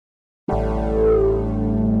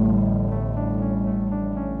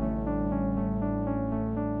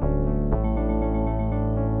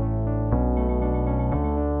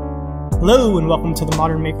Hello and welcome to the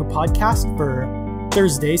Modern Maker podcast for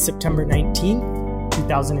Thursday, September 19th,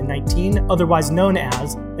 2019, otherwise known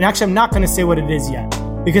as, and actually I'm not going to say what it is yet,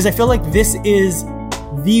 because I feel like this is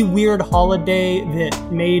the weird holiday that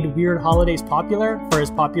made weird holidays popular, for as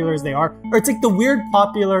popular as they are. Or it's like the weird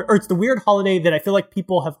holiday that I feel like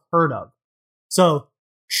people have heard of. So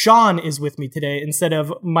Sean is with me today instead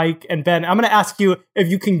of Mike and Ben. I'm going to ask you if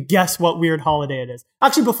you can guess what weird holiday it is.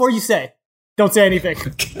 Actually, before you say, don't say anything.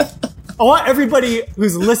 I want everybody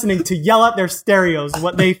who's listening to yell at their stereos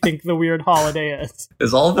what they think the weird holiday is.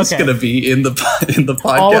 Is all of this going to be in the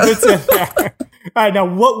podcast? All of it's in there. All right, now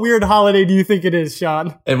what weird holiday do you think it is,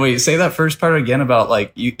 Sean? And wait, say that first part again about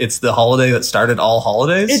it's the holiday that started all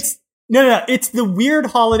holidays? No. It's the weird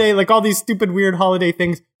holiday, like all these stupid weird holiday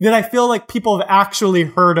things that I feel like people have actually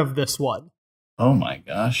heard of this one. Oh my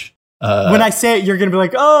gosh. When I say it, you're going to be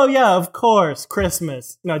like, oh yeah, of course,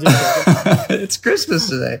 Christmas. No, just joking. It's Christmas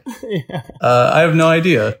today. Yeah. I have no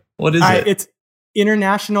idea. What is it? It's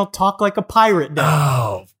International Talk Like a Pirate Day.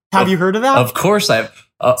 Oh. Have you heard of that? Of course I've.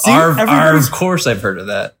 Of course I've heard of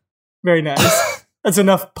that. Very nice. That's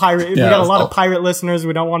enough pirate. We got a lot of pirate listeners.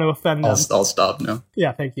 We don't want to offend them. I'll stop now.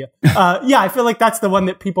 Yeah, thank you. I feel like that's the one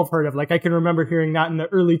that people have heard of. Like I can remember hearing that in the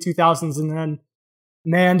early 2000s, and then,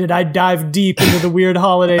 man, did I dive deep into the weird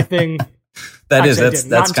holiday thing.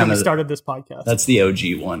 That's kind of started this podcast. That's the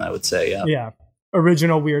OG one, I would say. Yeah. Yeah.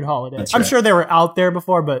 Original weird holiday. That's I'm right. sure they were out there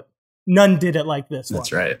before, but none did it like this one.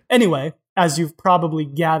 That's right. Anyway, as you've probably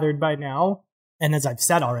gathered by now, and as I've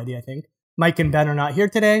said already, I think, Mike and Ben are not here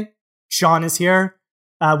today. Sean is here.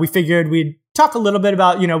 We figured we'd talk a little bit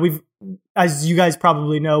about, as you guys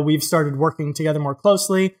probably know, we've started working together more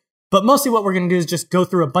closely. But mostly what we're going to do is just go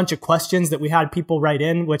through a bunch of questions that we had people write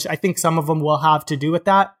in, which I think some of them will have to do with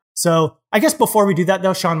that. So I guess before we do that,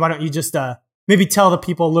 though, Sean, why don't you just maybe tell the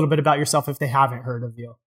people a little bit about yourself if they haven't heard of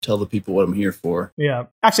you? Tell the people what I'm here for. Yeah.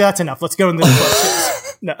 Actually, that's enough. Let's go into the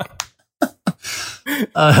questions. No.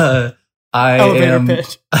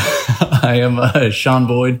 Pitch. I am Sean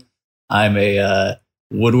Boyd. I'm a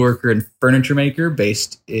woodworker and furniture maker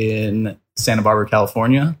based in Santa Barbara,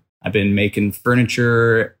 California. I've been making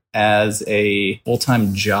furniture as a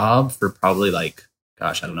full-time job for probably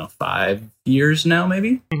 5 years now,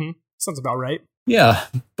 maybe. Mm-hmm. Sounds about right. Yeah.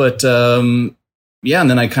 But and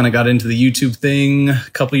then I kind of got into the YouTube thing a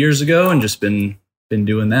couple years ago and just been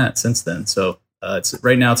doing that since then. So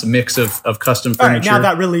right now it's a mix of custom furniture. All right, now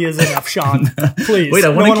that really is enough, Sean. Please. Wait, I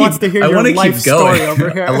wants to hear your life story over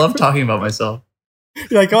here. I love talking about myself.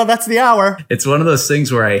 You're like, oh, that's the hour. It's one of those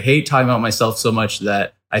things where I hate talking about myself so much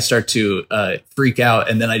that I start to freak out,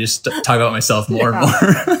 and then I just talk about myself more and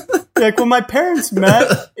more. Like when my parents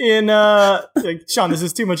met in Sean, this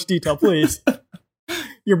is too much detail, please.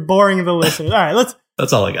 You're boring the listeners. All right,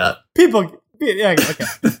 that's all I got. Okay.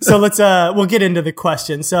 So we'll get into the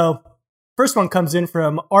question. So first one comes in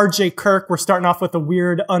from RJ Kirk. We're starting off with a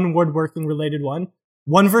weird unwoodworking related one.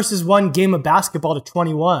 1-versus-1 game of basketball to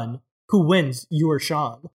 21. Who wins, you or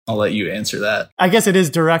Sean? I'll let you answer that. I guess it is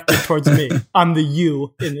directed towards me. I'm the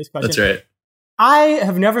you in this question. That's right. I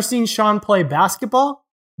have never seen Sean play basketball,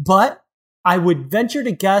 but I would venture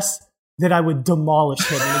to guess that I would demolish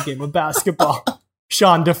him in a game of basketball.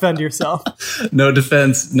 Sean, defend yourself. No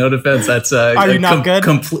defense. That's are you not good?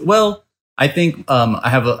 Well, I think I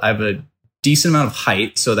have a decent amount of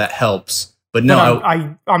height, so that helps. But no,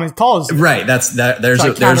 I'm as tall as you. Right. There's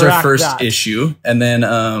our first issue, and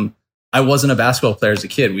then I wasn't a basketball player as a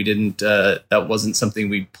kid. We didn't. That wasn't something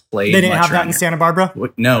we played. They didn't much have that in Santa Barbara.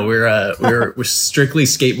 No, we're strictly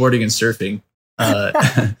skateboarding and surfing.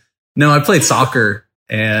 No, I played soccer,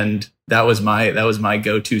 and that was my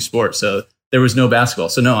go-to sport. So there was no basketball.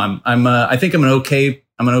 So no, I think I'm an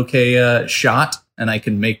okay shot, and I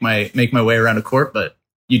can make my way around a court. But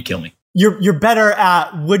you'd kill me. You're better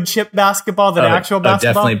at wood chip basketball than actual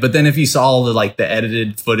basketball. Definitely. But then if you saw all the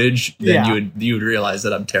edited footage, then you would realize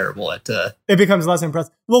that I'm terrible at. It becomes less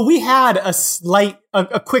impressive. Well, we had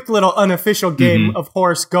a quick little unofficial game of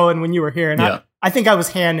horse going when you were here, and I think I was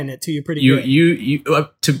handing it to you pretty good. You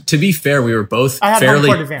to be fair, we were both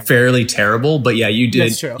fairly terrible, but yeah, you did.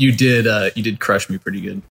 That's true. You did crush me pretty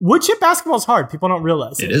good. Wood chip basketball is hard. People don't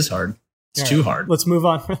realize it is hard. It's too hard. Let's move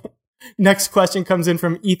on. Next question comes in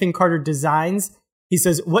from Ethan Carter Designs. He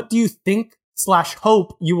says, what do you think /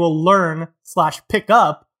 hope you will learn / pick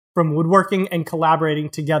up from woodworking and collaborating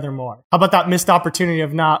together more? How about that missed opportunity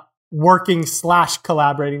of not working /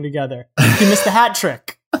 collaborating together? You missed the hat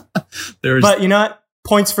trick. But you know what?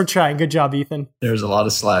 Points for trying. Good job, Ethan. There's a lot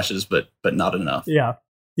of slashes, but not enough.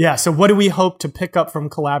 Yeah. So what do we hope to pick up from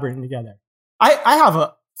collaborating together? I have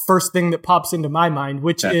a first thing that pops into my mind,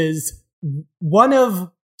 which is one of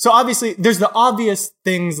So obviously there's the obvious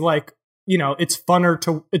things like,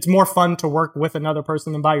 it's more fun to work with another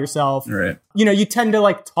person than by yourself. Right. You tend to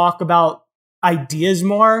like talk about ideas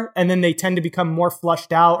more, and then they tend to become more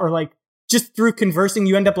flushed out, or like just through conversing,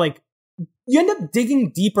 you end up digging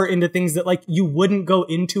deeper into things that like you wouldn't go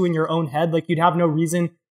into in your own head. Like you'd have no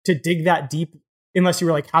reason to dig that deep unless you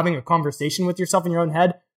were like having a conversation with yourself in your own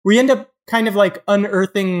head, where you end up kind of like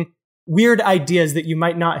unearthing weird ideas that you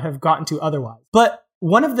might not have gotten to otherwise. But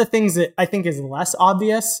one of the things that I think is less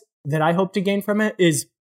obvious that I hope to gain from it is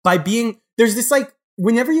there's this like,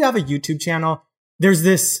 whenever you have a YouTube channel, there's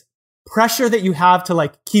this pressure that you have to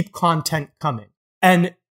like keep content coming.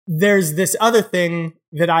 And there's this other thing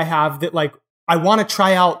that I have that like, I want to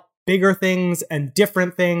try out bigger things and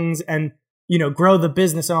different things and, grow the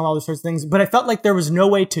business and all those sorts of things. But I felt like there was no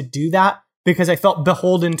way to do that because I felt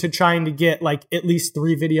beholden to trying to get like at least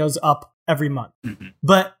 3 videos up every month. Mm-hmm.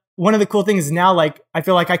 But one of the cool things is now, like, I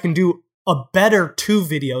feel like I can do a better 2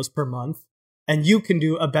 videos per month, and you can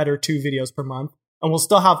do a better 2 videos per month, and we'll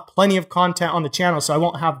still have plenty of content on the channel, so I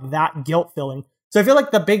won't have that guilt feeling. So I feel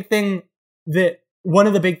like one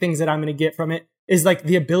of the big things that I'm going to get from it is like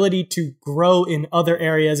the ability to grow in other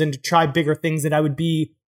areas and to try bigger things that I would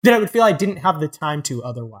feel I didn't have the time to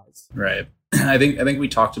otherwise. Right. I think we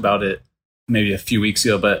talked about it maybe a few weeks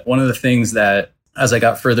ago, but one of the things that as I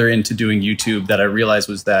got further into doing YouTube that I realized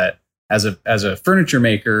was that as a furniture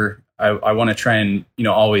maker, I want to try and,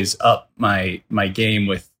 always up my game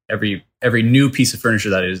with every new piece of furniture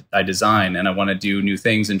that I design. And I want to do new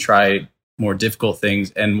things and try more difficult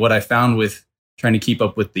things. And what I found with trying to keep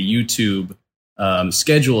up with the YouTube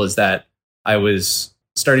schedule is that I was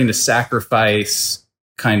starting to sacrifice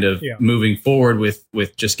kind of moving forward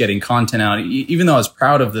with just getting content out. Even though I was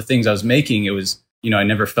proud of the things I was making, it was, I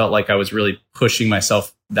never felt like I was really pushing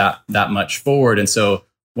myself that much forward. And so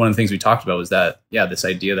one of the things we talked about was that, this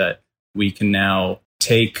idea that we can now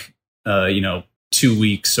take, 2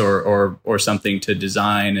 weeks or something to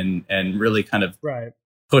design and really kind of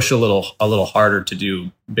push a little harder to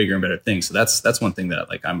do bigger and better things. So that's one thing that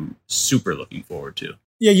like I'm super looking forward to.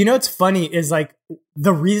 Yeah, what's funny is like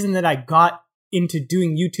the reason that I got into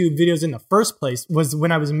doing YouTube videos in the first place was when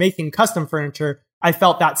I was making custom furniture. I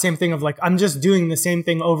felt that same thing of like, I'm just doing the same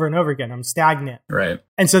thing over and over again. I'm stagnant. Right.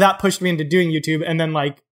 And so that pushed me into doing YouTube. And then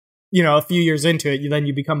like, a few years into it, then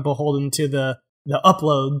you become beholden to the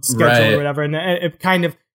upload schedule or whatever. And it kind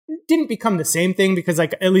of didn't become the same thing because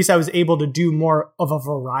like, at least I was able to do more of a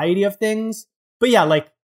variety of things. But yeah, like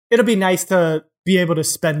it'll be nice to be able to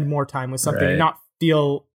spend more time with something and not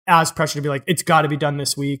feel as pressure to be like, it's got to be done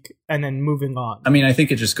this week and then moving on. I mean, I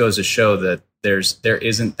think it just goes to show that there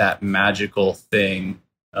isn't that magical thing.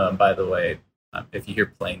 By the way, if you hear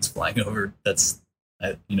planes flying over, that's,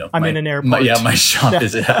 I'm in an airport. My shop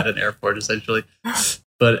is at an airport essentially.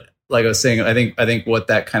 But like I was saying, I think what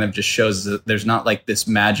that kind of just shows is that there's not like this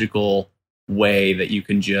magical way that you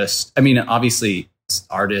can just, I mean, obviously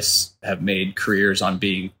artists have made careers on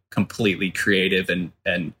being completely creative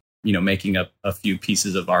and making up a few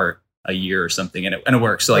pieces of art a year or something, and it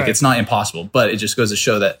works. So like, it's not impossible, but it just goes to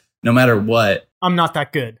show that no matter what, I'm not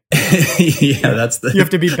that good. You have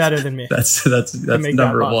to be better than me. That's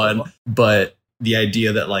number one. But the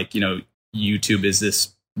idea that like, YouTube is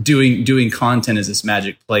this doing content is this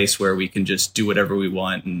magic place where we can just do whatever we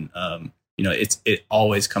want. And, it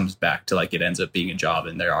always comes back to like, it ends up being a job,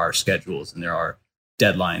 and there are schedules and there are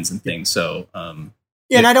deadlines and things. So,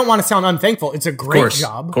 and I don't want to sound unthankful. It's a great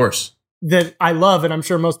job. Of course. That I love, and I'm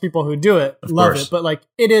sure most people who do it love it. But like,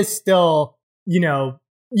 it is still, you'll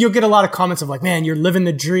get a lot of comments of like, man, you're living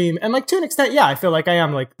the dream. And like, to an extent, I feel like I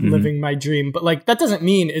am like living my dream. But like, that doesn't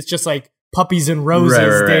mean it's just like puppies and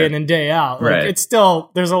roses day in and day out. Like, it's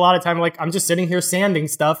still, there's a lot of time like I'm just sitting here sanding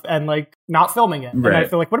stuff and like not filming it. And I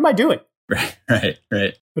feel like, what am I doing? Right.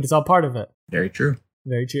 But it's all part of it. Very true.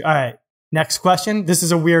 Very true. All right. Next question. This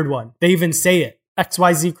is a weird one. They even say it.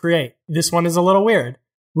 XYZ Create. This one is a little weird.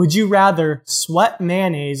 Would you rather sweat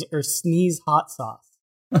mayonnaise or sneeze hot sauce?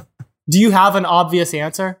 Do you have an obvious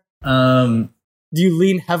answer? Do you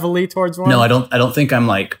lean heavily towards one? No, I don't think I'm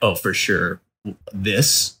like, oh, for sure,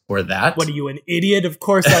 this or that. What are you, an idiot? Of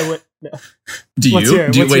course I would. No. Are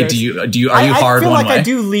you hard one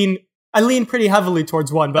way? I lean pretty heavily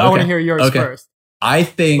towards one, but I want to hear yours first. I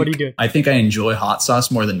think what do you do? I think I enjoy hot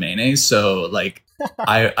sauce more than mayonnaise. So like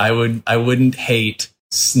I wouldn't hate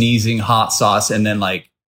sneezing hot sauce, and then like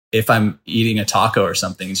if I'm eating a taco or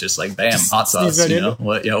something, it's just like bam, hot sauce.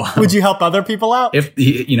 What? Would you help other people out? If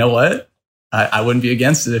you know what, I wouldn't be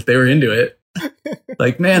against it if they were into it.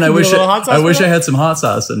 Like, man, I wish I had some hot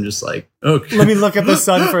sauce. I'm just like, okay. Let me look at the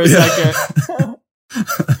sun for a second.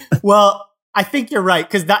 Well, I think you're right,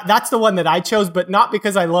 because that's the one that I chose, but not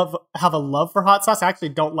because I have a love for hot sauce. I actually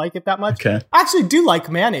don't like it that much. Okay. I actually do like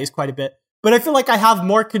mayonnaise quite a bit, but I feel like I have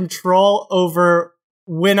more control over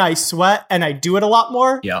when I sweat, and I do it a lot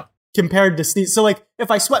more. Yeah. Compared to sneeze. So like if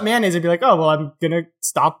I sweat mayonnaise, I'd be like, oh, well, I'm going to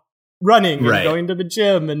stop running and going to the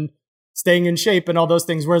gym and staying in shape and all those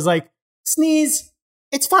things. Whereas like sneeze,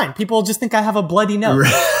 it's fine. People just think I have a bloody nose.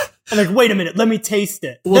 Right. And like, wait a minute, let me taste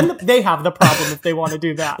it. Well, then they have the problem if they want to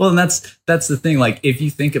do that. Well, and that's the thing. Like if you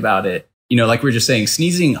think about it, like we were just saying,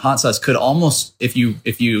 sneezing hot sauce could almost, if you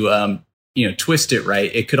twist it right,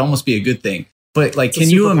 it could almost be a good thing. But like, can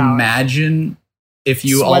you imagine if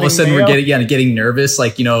you all of a sudden were getting nervous,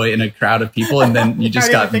 like, in a crowd of people, and then you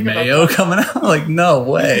just got mayo coming out? Like, no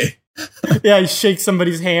way. Yeah, you shake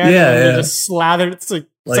somebody's hand and you just slather. It's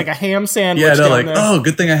like a ham sandwich. Yeah, no, like, there. Oh,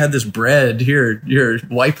 good thing I had this bread. Here,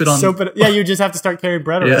 wipe it on. Yeah, you just have to start carrying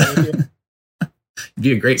bread around with you. You'd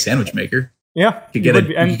be a great sandwich maker. Yeah. You could get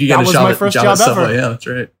that was my first job Subway. ever. Yeah, that's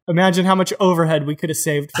right. Imagine how much overhead we could have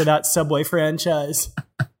saved for that Subway franchise.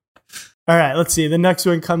 All right, let's see. The next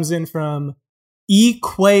one comes in from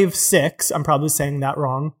eQuave6. I'm probably saying that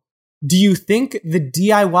wrong. Do you think the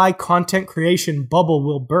DIY content creation bubble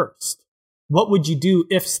will burst? What would you do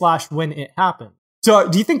if/when it happened? So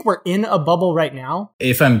do you think we're in a bubble right now?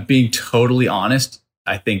 If I'm being totally honest,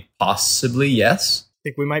 I think possibly yes. I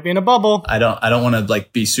think we might be in a bubble. I don't want to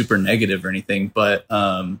like be super negative or anything, but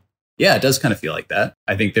yeah, it does kind of feel like that.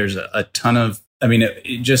 I think there's a ton of,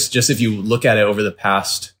 just if you look at it over the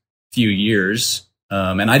past few years,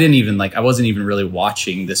 and I wasn't even really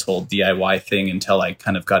watching this whole DIY thing until I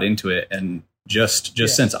kind of got into it. And just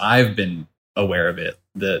since I've been aware of it,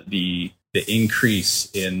 the increase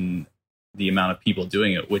in the amount of people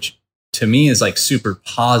doing it, which to me is like super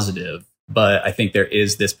positive, but I think there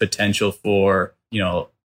is this potential for,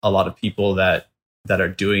 a lot of people that are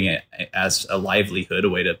doing it as a livelihood, a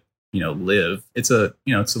way to, live. It's a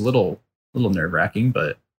little nerve wracking,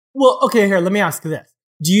 but. Well, okay, here, let me ask this.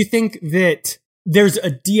 Do you think that there's a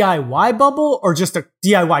DIY bubble or just a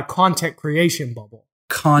DIY content creation bubble?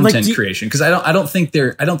 Content creation. Cause I don't think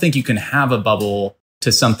you can have a bubble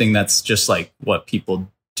to something that's just like what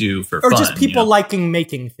people do for fun. Or just people liking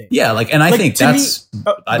making things. Yeah. And I think that's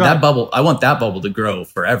that bubble. I want that bubble to grow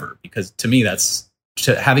forever, because to me, that's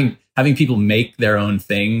having people make their own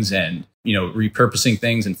things and, repurposing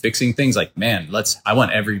things and fixing things. Like, man, I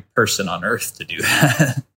want every person on earth to do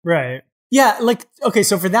that. Right. Yeah. Okay.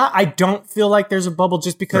 So for that, I don't feel like there's a bubble,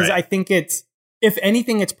 just because I think if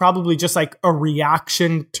anything, it's probably just like a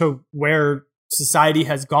reaction to where society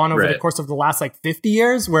has gone over the course of the last 50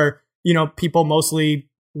 years, where, people mostly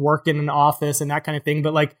work in an office and that kind of thing.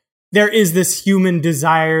 But there is this human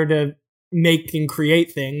desire to make and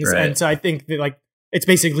create things. Right. And so I think that it's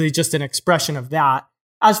basically just an expression of that.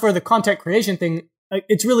 As for the content creation thing,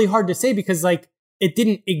 it's really hard to say, because it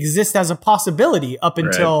didn't exist as a possibility up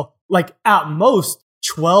until at most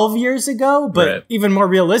 12 years ago, but even more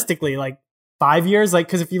realistically, 5 years.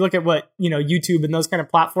 Because if you look at what, YouTube and those kind of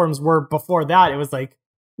platforms were before that, it was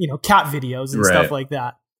cat videos and stuff like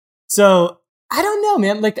that. So I don't know,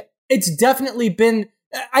 man. It's definitely been,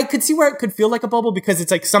 I could see where it could feel like a bubble, because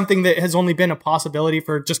it's something that has only been a possibility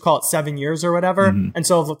for, just call it 7 years or whatever. Mm-hmm. And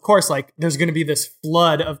so of course, there's going to be this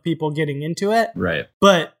flood of people getting into it. Right.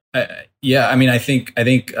 But yeah, I think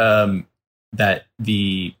that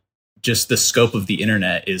the scope of the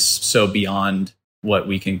internet is so beyond what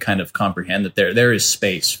we can kind of comprehend, that there is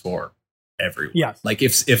space for everyone. Yes.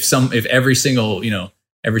 If every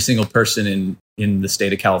single person in the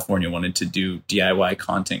state of California wanted to do DIY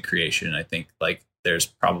content creation, I think there's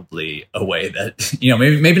probably a way that,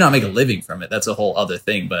 maybe not make a living from it. That's a whole other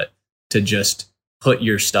thing, but to just put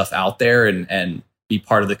your stuff out there and be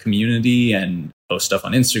part of the community and post stuff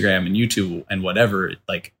on Instagram and YouTube and whatever,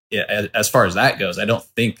 as far as that goes, I don't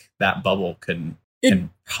think that bubble can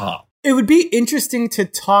pop. It would be interesting to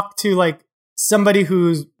talk to somebody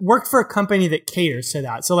who's worked for a company that caters to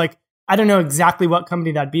that. So I don't know exactly what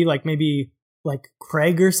company that'd be, maybe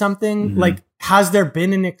Craig or something. Mm-hmm. Has there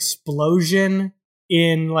been an explosion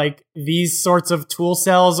in these sorts of tool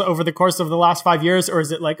sales over the course of the last 5 years? Or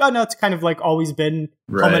is it oh no, it's kind of always been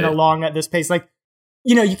coming along at this pace?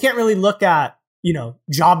 You can't really look at,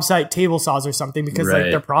 job site table saws or something, because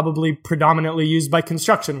they're probably predominantly used by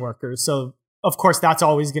construction workers. So of course that's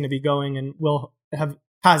always going to be going and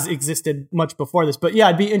has existed much before this. But yeah,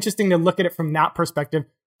 it'd be interesting to look at it from that perspective,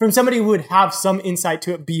 from somebody who would have some insight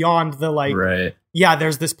to it beyond the yeah,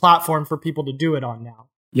 there's this platform for people to do it on now.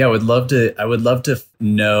 Yeah, I would love to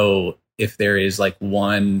know if there is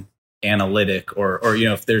one analytic or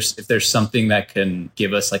if there's something that can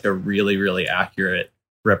give us a really, really accurate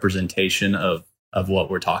representation of what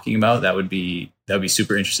we're talking about, that would be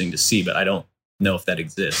super interesting to see, but I don't know if that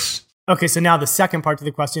exists. Okay, so now the second part to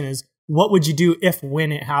the question is, what would you do if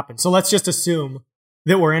when it happens? So let's just assume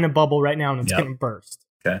that we're in a bubble right now and it's going to burst.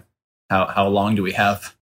 Okay. How long do we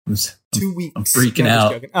have? 2 weeks. I'm freaking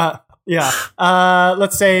out.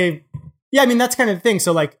 Let's say, I mean, that's kind of the thing.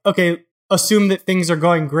 So like, okay, assume that things are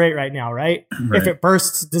going great right now, right? If it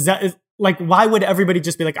bursts, why would everybody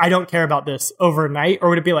just be like, I don't care about this overnight? Or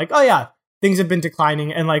would it be like, oh yeah, things have been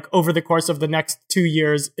declining, and like over the course of the next 2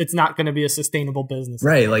 years, it's not going to be a sustainable business.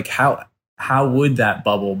 Right. Like how would that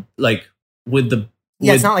bubble, like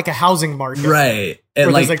it's not like a housing market. Right. And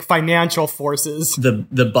where there's like financial forces.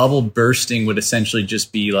 The bubble bursting would essentially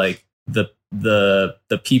just be like the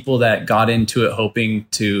people that got into it hoping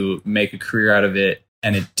to make a career out of it,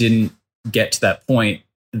 and it didn't get to that point,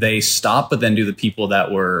 they stop. But then do the people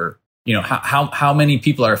that were, how many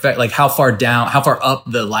people are affected? Like how far up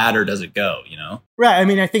the ladder does it go? Right. I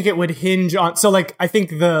mean, I think it would hinge on. So like, I think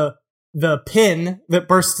the pin that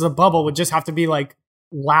bursts the bubble would just have to be like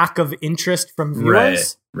lack of interest from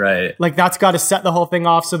viewers. Right. Like that's got to set the whole thing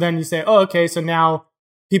off. So then you say, oh, okay, so now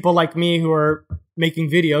people like me who are making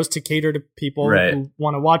videos to cater to people who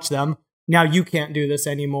want to watch them, now you can't do this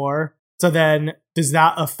anymore. So then does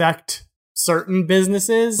that affect certain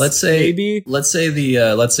businesses? Let's say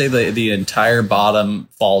the entire bottom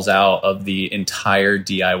falls out of the entire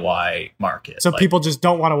DIY market. So people just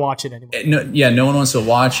don't want to watch it anymore. No one wants to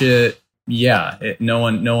watch it. Yeah, no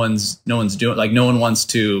one's doing, like, no one wants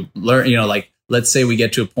to learn. Like, let's say we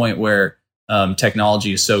get to a point where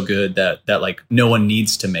technology is so good that like no one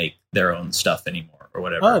needs to make their own stuff anymore or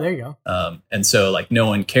whatever. Oh, there you go. And so like no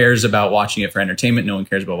one cares about watching it for entertainment. No one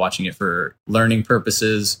cares about watching it for learning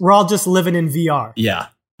purposes. We're all just living in VR. Yeah.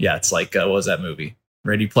 It's like what was that movie?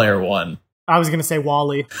 Ready Player One. I was gonna say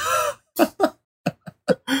WALL-E.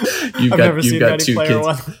 You've got two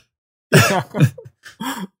kids.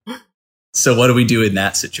 So what do we do in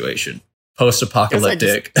that situation?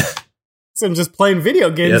 Post-apocalyptic. So I'm just playing video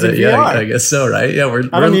games in VR. I guess so, right? Yeah,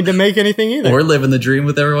 I don't need to make anything either. We're living the dream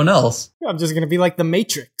with everyone else. I'm just going to be like The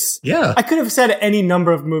Matrix. Yeah. I could have said any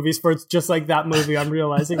number of movies for it's just like that movie, I'm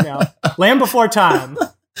realizing now. Land Before Time.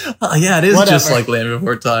 Yeah, it is just like Land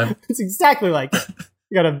Before Time. It's exactly like it.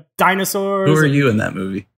 You got a dinosaur. Who are you in that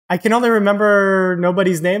movie? I can only remember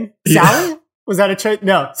nobody's name. Sally? Was that a choice?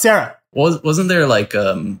 No, Sarah. Wasn't there like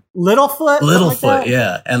Littlefoot? Littlefoot,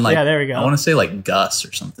 yeah. And like, yeah, there we go. I want to say like Gus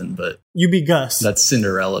or something, but you be Gus. That's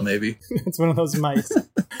Cinderella, maybe. That's one of those mice. All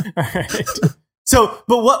right. So,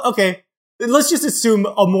 but what? Okay, let's just assume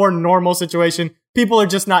a more normal situation. People are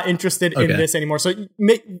just not interested in this anymore. So,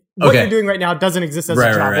 what you're doing right now doesn't exist as a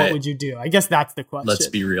job. Right. What would you do? I guess that's the question. Let's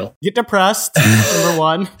be real. Get depressed. Number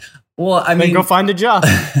one. Well, I mean, then go find a job.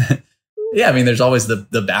 Yeah, I mean, there's always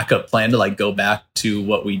the backup plan to like go back to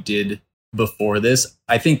what we did before this.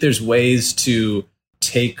 I think there's ways to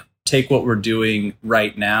take what we're doing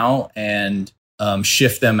right now and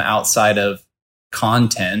shift them outside of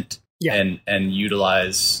content and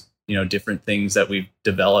utilize, different things that we've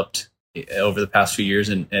developed over the past few years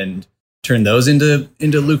and turn those into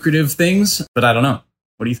lucrative things. But I don't know.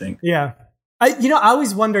 What do you think? Yeah. I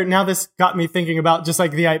always wonder, now this got me thinking about just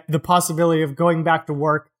like the possibility of going back to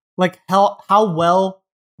work. Like how well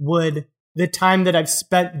would the time that I've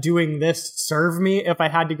spent doing this serve me if I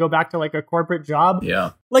had to go back to like a corporate job?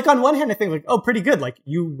 Yeah. Like on one hand, I think like, oh, pretty good. Like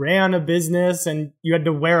you ran a business and you had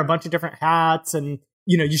to wear a bunch of different hats and,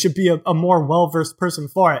 you should be a more well-versed person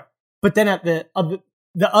for it. But then at the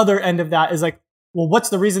other end of that is like, well, what's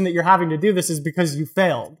the reason that you're having to do this is because you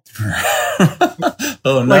failed.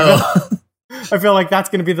 Oh, no. I feel like that's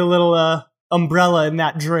going to be the little umbrella in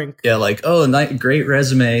that drink. Yeah, like, oh, great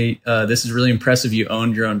resume. This is really impressive. You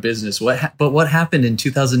owned your own business. But what happened in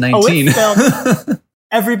 2019?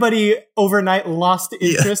 Everybody overnight lost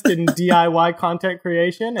interest in DIY content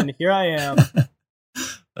creation, and here I am.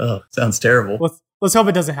 Oh, sounds terrible. Let's hope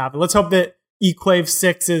it doesn't happen. Let's hope that eQuave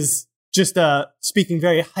 6 is just speaking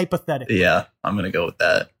very hypothetically. Yeah, I'm going to go with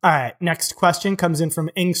that. All right, next question comes in from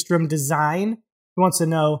Engstrom Design. He wants to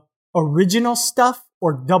know, original stuff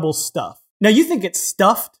or double stuff? Now, you think it's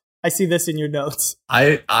stuffed? I see this in your notes.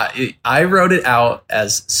 I wrote it out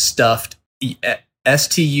as stuffed,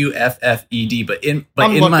 STUFFED,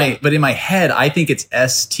 but in my head, I think it's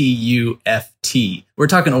STUFT. We're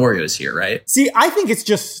talking Oreos here, right? See, I think it's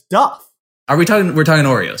just stuff. We're talking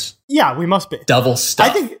Oreos. Yeah, we must be. Double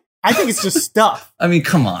stuff. I think it's just stuff. I mean,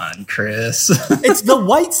 come on, Chris. It's the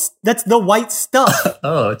white. That's the white stuff.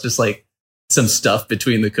 Oh, it's just like some stuff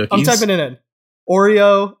between the cookies. I'm typing it in.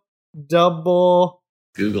 Oreo double.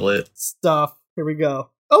 Google it. Stuff. Here we go.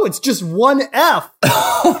 Oh, it's just one F.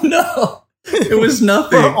 Oh, no. It was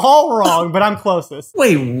nothing. We're all wrong, but I'm closest.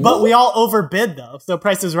 Wait, what? But we all overbid, though. So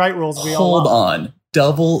Price is Right rules, we all Hold on.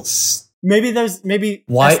 Maybe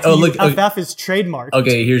Why? Oh, look. FF is trademarked.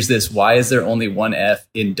 Okay, here's this. Why is there only one F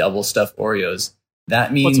in double stuffed Oreos?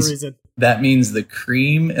 That means... What's the reason? That means the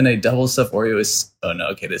cream in a double stuffed Oreo is... Oh, no.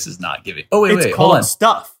 Okay, this is not giving... Oh, wait, It's hold on. called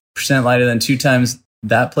stuff. Percent lighter than 2 times.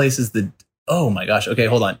 That places the... Oh, my gosh. Okay,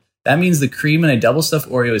 hold on. That means the cream in a double stuffed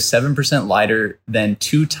Oreo is 7% lighter than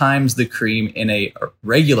 2 times the cream in a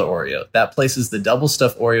regular Oreo. That places the double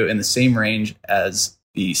stuffed Oreo in the same range as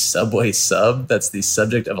the Subway sub. That's the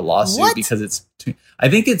subject of a lawsuit because it's... I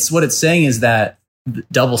think it's what it's saying is that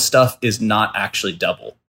double stuff is not actually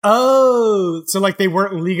double. Oh, so like they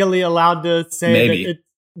weren't legally allowed to say Maybe. that it...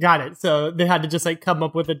 Got it. So they had to just like come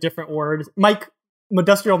up with a different word. Mike,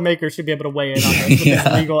 industrial makers should be able to weigh in on this with his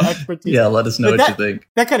legal expertise. Yeah, let us know what you think.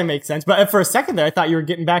 That kind of makes sense. But for a second there, I thought you were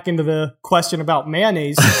getting back into the question about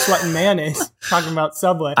mayonnaise, sweating mayonnaise, talking about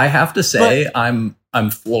Subway. I have to say, I'm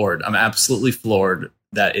floored. I'm absolutely floored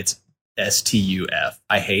that it's STUF.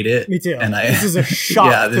 I hate it. Me too. And this is a shock.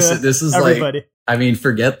 Yeah, this is everybody. Like, I mean,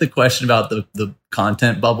 forget the question about the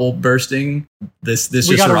content bubble bursting. This just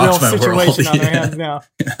rocks my world. We got a real situation on our hands now.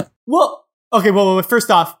 Yeah. Well, okay. Well,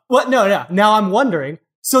 first off, No. Now I'm wondering.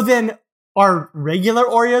 So then, are regular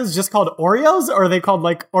Oreos just called Oreos, or are they called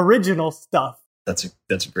like original stuff? That's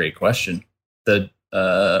a great question.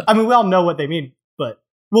 I mean, we all know what they mean, but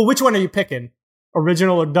which one are you picking?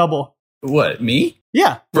 Original or double? What, me?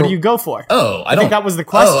 Yeah. What do you go for? Oh, I think that was the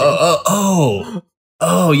question.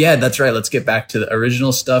 Oh, yeah, that's right. Let's get back to the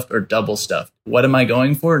original stuff or double stuff. What am I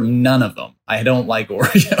going for? None of them. I don't like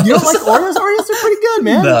Oreos. You don't like Oreos? Oreos are pretty good,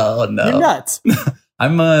 man. No. You're nuts.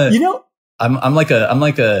 I'm like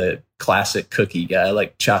a classic cookie guy. I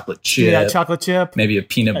like chocolate chip. Yeah, chocolate chip. Maybe a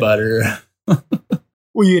peanut butter.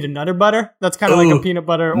 Will you eat a Nutter Butter? That's kind of like a peanut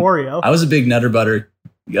butter Oreo. I was a big Nutter Butter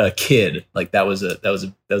kid. Like that was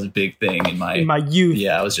a big thing in my youth.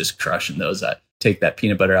 Yeah, I was just crushing those. I take that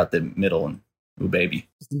peanut butter out the middle and ooh, baby.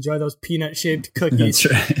 Just enjoy those peanut-shaped cookies.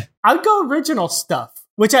 That's right. I would go original stuff,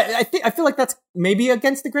 which I feel like that's maybe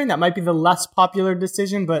against the grain. That might be the less popular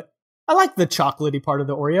decision, but I like the chocolatey part of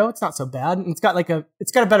the Oreo. It's not so bad. And it's got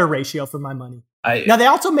a better ratio for my money. Now they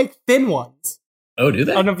also make thin ones. Oh, do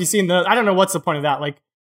they? I don't know if you've seen I don't know what's the point of that. Like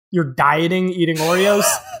you're dieting, eating Oreos.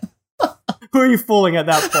 Who are you fooling at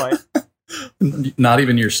that point? Not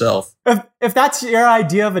even yourself. If that's your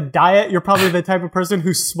idea of a diet, you're probably the type of person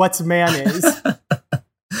who sweats mayonnaise.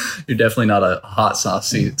 You're definitely not a hot sauce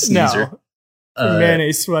sneezer. No,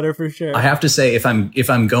 mayonnaise sweater for sure. I have to say, if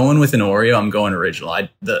I'm going with an Oreo, I'm going original.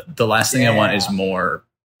 The last thing I want is more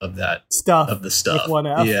of that stuff of the stuff. With one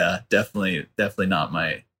F. Yeah, definitely not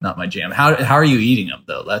my jam. How are you eating them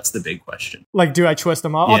though? That's the big question. Like, do I twist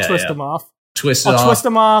them off? I'll twist them off. I'll twist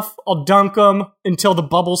them off. I'll dunk them until the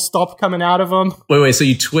bubbles stop coming out of them. Wait. So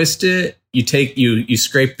you twist it. You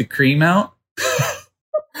scrape the cream out.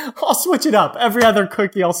 I'll switch it up. Every other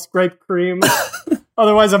cookie, I'll scrape cream.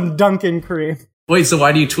 Otherwise, I'm dunking cream. Wait. So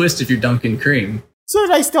why do you twist if you're dunking cream? So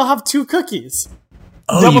that I still have 2 cookies.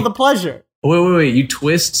 Oh, Double the pleasure. Wait. You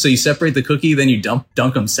twist. So you separate the cookie, then you dunk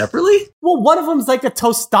them separately? Well, one of them's like a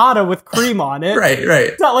tostada with cream on it. Right.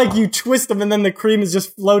 It's not like you twist them and then the cream is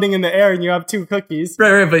just floating in the air and you have 2 cookies.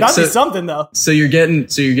 Right. But that'd be something though. So you're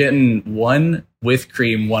getting one with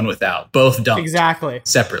cream, one without. Both dunked. Exactly.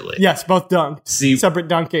 Separately. Yes, both dunked. See, separate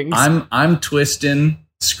dunkings. I'm twisting,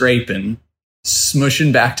 scraping,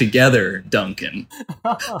 smushing back together, dunking.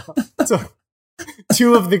 So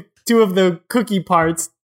 2 of the cookie parts.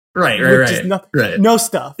 Right. No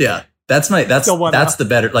stuff. Yeah. That's the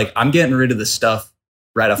better. Like, I'm getting rid of the stuff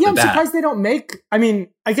right off the bat. I'm surprised they don't make, I mean,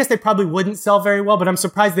 I guess they probably wouldn't sell very well, but I'm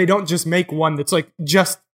surprised they don't just make one that's like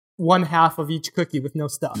just one half of each cookie with no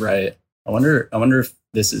stuff. Right. I wonder if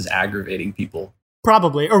this is aggravating people.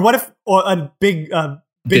 Probably. Or what if a big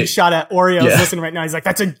shot at Oreos listening right now? He's like,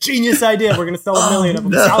 that's a genius idea. We're going to sell 1 million of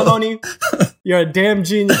them. No. Salomone, you're a damn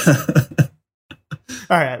genius.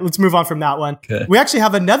 All right, let's move on from that one. Okay. We actually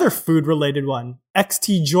have another food-related one.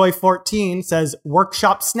 XTJoy14 says,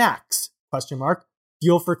 workshop snacks, ?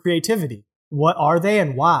 Fuel for creativity. What are they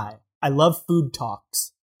and why? I love food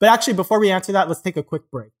talks. But actually, before we answer that, let's take a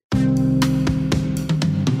quick break.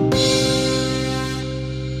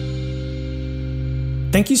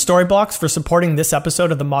 Thank you, Storyblocks, for supporting this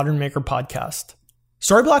episode of the Modern Maker Podcast.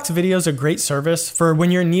 Storyblocks Video is a great service for when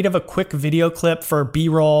you're in need of a quick video clip for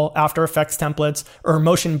B-roll, After Effects templates, or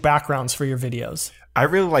motion backgrounds for your videos. I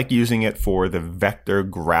really like using it for the vector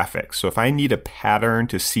graphics. So if I need a pattern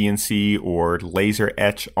to CNC or laser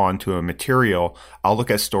etch onto a material, I'll look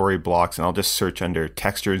at Storyblocks and I'll just search under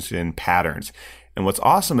textures and patterns. And what's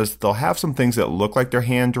awesome is they'll have some things that look like they're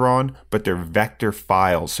hand-drawn, but they're vector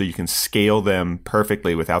files, so you can scale them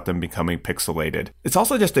perfectly without them becoming pixelated. It's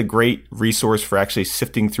also just a great resource for actually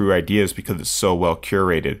sifting through ideas because it's so well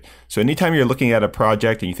curated. So anytime you're looking at a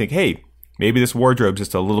project and you think, hey, maybe this wardrobe's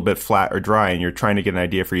just a little bit flat or dry, and you're trying to get an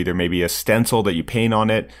idea for either maybe a stencil that you paint on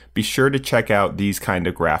it, be sure to check out these kind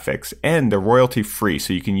of graphics. And they're royalty free,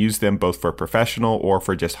 so you can use them both for professional or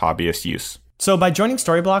for just hobbyist use. So by joining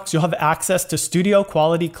Storyblocks, you'll have access to studio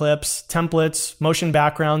quality clips, templates, motion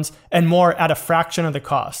backgrounds, and more at a fraction of the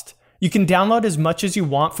cost. You can download as much as you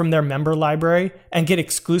want from their member library and get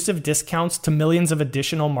exclusive discounts to millions of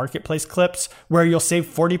additional marketplace clips where you'll save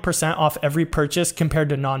 40% off every purchase compared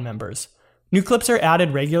to non-members. New clips are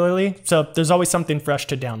added regularly, so there's always something fresh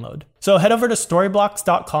to download. So head over to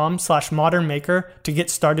storyblocks.com/modernmaker to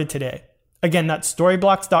get started today. Again, that's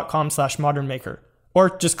storyblocks.com/modernmaker.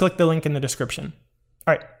 Or just click the link in the description.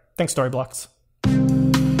 All right, thanks Storyblocks.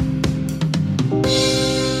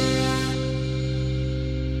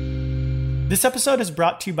 This episode is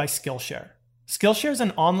brought to you by Skillshare. Skillshare is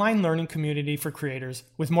an online learning community for creators.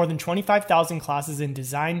 With more than 25,000 classes in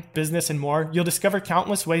design, business, and more, you'll discover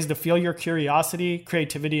countless ways to fuel your curiosity,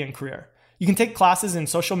 creativity, and career. You can take classes in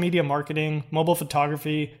social media marketing, mobile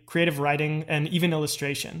photography, creative writing, and even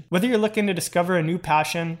illustration. Whether you're looking to discover a new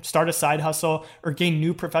passion, start a side hustle, or gain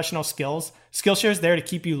new professional skills, Skillshare is there to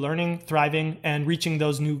keep you learning, thriving, and reaching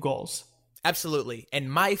those new goals. Absolutely.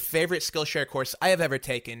 And my favorite Skillshare course I have ever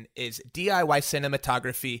taken is DIY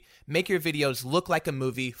Cinematography, Make Your Videos Look Like a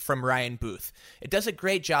Movie from Ryan Booth. It does a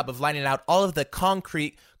great job of lining out all of the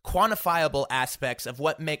concrete, quantifiable aspects of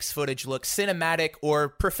what makes footage look cinematic or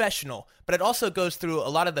professional, but it also goes through a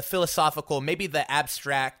lot of the philosophical, maybe the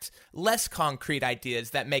abstract, less concrete ideas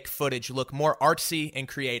that make footage look more artsy and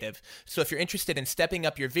creative. So if you're interested in stepping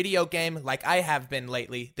up your video game like I have been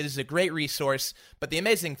lately, this is a great resource. But the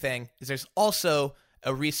amazing thing is there's also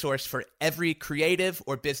a resource for every creative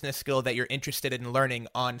or business skill that you're interested in learning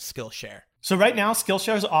on Skillshare. So right now,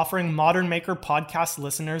 Skillshare is offering Modern Maker podcast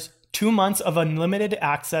listeners 2 months of unlimited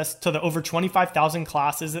access to the over 25,000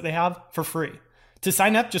 classes that they have for free. To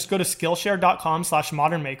sign up, just go to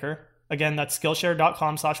Skillshare.com/modernmaker. Again, that's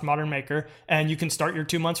Skillshare.com/modernmaker, and you can start your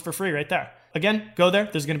 2 months for free right there. Again, go there.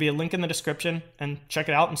 There's going to be a link in the description, and check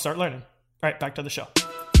it out and start learning. All right, back to the show.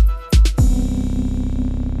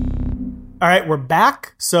 All right, we're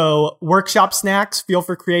back. So workshop snacks, fuel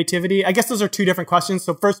for creativity. I guess those are two different questions.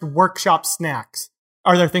 So first, workshop snacks.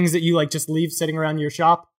 Are there things that you like just leave sitting around your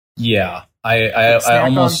shop? Yeah, I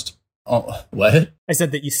almost. Oh, what? I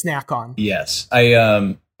said that you snack on. Yes, I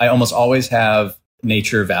almost always have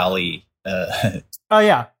Nature Valley. Oh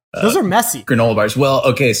yeah, those are messy granola bars. Well,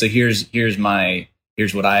 okay, so here's what I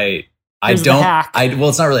Here's don't. the hack. Well,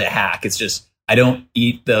 it's not really a hack. It's just I don't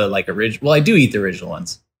eat the like original. Well, I do eat the original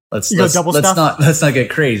ones. Let's not get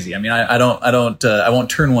crazy. I mean, I won't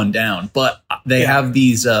turn one down. But they have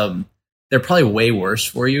these. They're probably way worse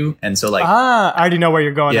for you, and so like I already know where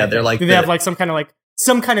you're going. Yeah, they're like do they have like some kind of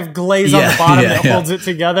glaze on the bottom that holds it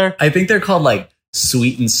together? I think they're called like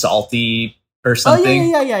sweet and salty or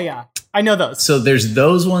something. Oh yeah. I know those. So there's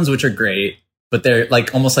those ones which are great, but they're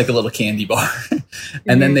like almost like a little candy bar.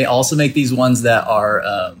 And then they also make these ones that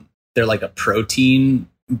are they're like a protein,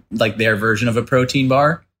 like their version of a protein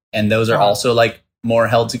bar, and those are also like more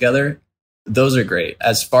held together. Those are great.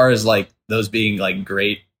 As far as like those being like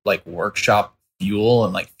great like workshop fuel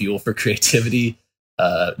and like fuel for creativity,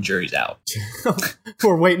 jury's out.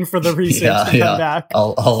 We're waiting for the research to come back.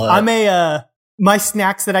 My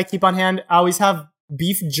snacks that I keep on hand, I always have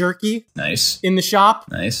beef jerky. Nice. In the shop.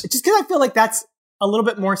 Nice. Just because I feel like that's a little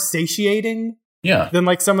bit more satiating. Yeah. Than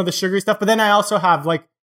like some of the sugary stuff. But then I also have like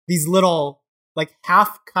these little like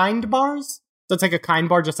half kind bars. So it's like a kind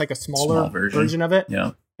bar, just like a smaller version of it.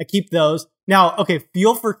 Yeah. I keep those. Now, okay,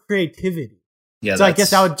 fuel for creativity. Yeah. So I guess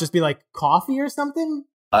that would just be like coffee or something.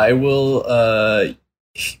 I will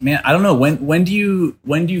man, I don't know. When do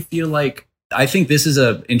you feel like, I think this is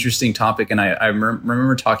a interesting topic, and I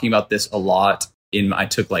remember talking about this a lot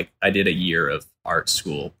I did a year of art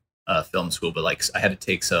school, film school, but like I had to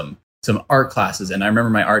take some art classes, and I remember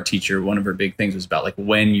my art teacher, one of her big things was about like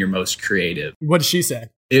when you're most creative. What did she say?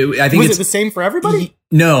 I think was it the same for everybody?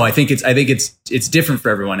 No, I think it's different for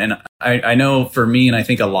everyone. And I know for me, and I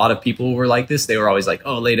think a lot of people were like this, they were always like,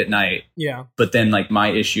 oh, late at night. Yeah. But then like my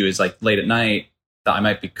issue is like late at night, I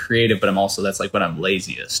might be creative, but that's like when I'm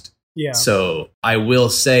laziest. Yeah. So I will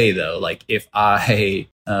say though, like if I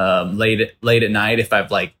late at night, if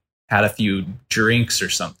I've like had a few drinks or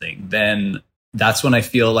something, then that's when I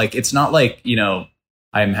feel like it's not like, you know,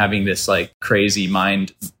 I'm having this like crazy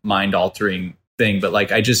mind altering thing, but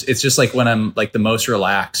like it's just like when I'm like the most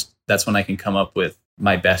relaxed, that's when I can come up with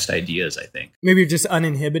my best ideas, I think. Maybe you're just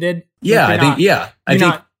uninhibited. Yeah, I think you're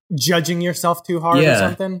not judging yourself too hard or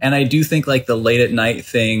something. And I do think like the late at night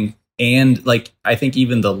thing, and like I think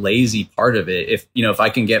even the lazy part of it, if I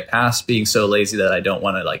can get past being so lazy that I don't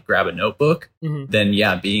want to like grab a notebook, then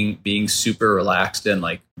yeah, being super relaxed and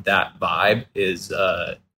like that vibe is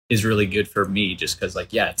really good for me, just because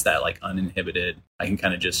like, yeah, it's that like uninhibited, I can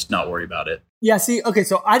kind of just not worry about it. Yeah, see, okay,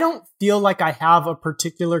 so I don't feel like I have a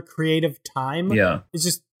particular creative time. Yeah. It's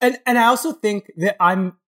just, and I also think that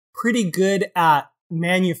I'm pretty good at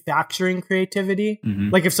manufacturing creativity.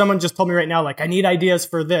 Like if someone just told me right now, like I need ideas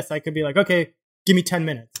for this, I could be like, okay, give me 10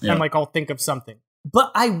 minutes. And like, I'll think of something.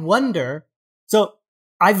 But I wonder, so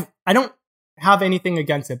I don't have anything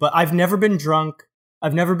against it, but I've never been drunk.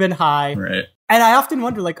 I've never been high. Right. And I often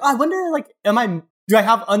wonder, like, do I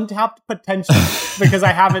have untapped potential because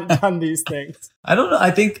I haven't done these things? I don't know.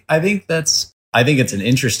 I think it's an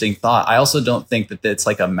interesting thought. I also don't think that it's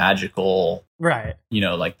like a magical, right?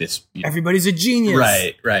 Like this. Everybody's a genius,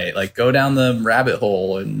 right. Like go down the rabbit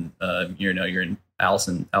hole, and you're in Alice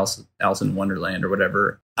in Wonderland or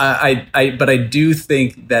whatever. But I do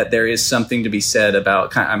think that there is something to be said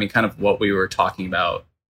about kind of what we were talking about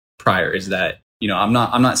prior. Is that I'm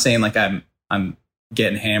not saying like I'm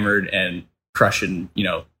getting hammered and crushing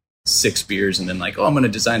 6 beers and then like, oh, I'm going to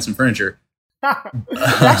design some furniture. That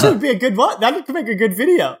actually would be a good one. That could make a good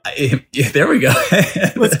video. Yeah, there we go.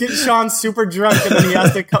 Let's get Sean super drunk and then he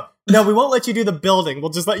has to come. No, we won't let you do the building.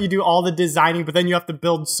 We'll just let you do all the designing, but then you have to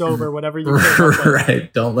build sober, whatever you do.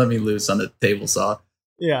 Right. Don't let me loose on the table saw.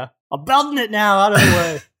 Yeah. I'm building it now, out of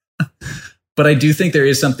the way. But I do think there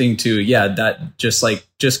is something to, that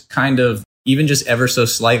just kind of, even just ever so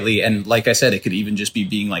slightly. And like I said, it could even just be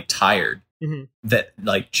being like tired. That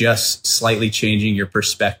like just slightly changing your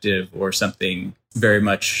perspective or something very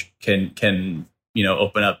much can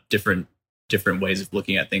open up different ways of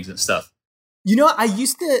looking at things and stuff. When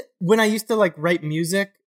I used to like write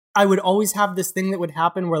music, I would always have this thing that would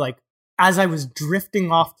happen where like as I was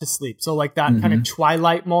drifting off to sleep, so like that kind of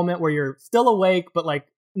twilight moment where you're still awake but like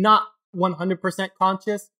not 100%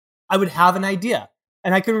 conscious, I would have an idea.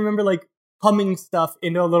 And I can remember like humming stuff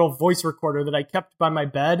into a little voice recorder that I kept by my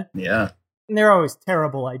bed. Yeah. And they're always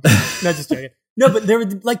terrible ideas. No, just joking. No, but there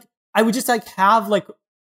would like, I would just like have like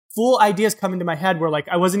full ideas come into my head where like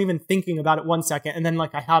I wasn't even thinking about it 1 second. And then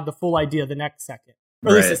like I had the full idea the next second. Or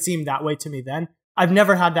at least it seemed that way to me then. I've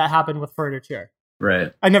never had that happen with furniture.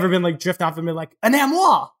 Right. I've never been like drift off and been like, an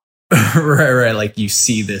armoire. Right. Like you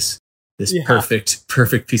see this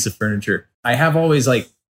perfect piece of furniture. I've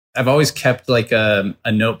always kept like a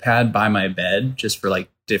notepad by my bed just for like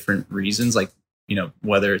different reasons, like,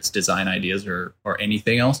 whether it's design ideas or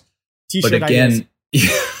anything else. T-shirt but again,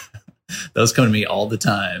 ideas. Those come to me all the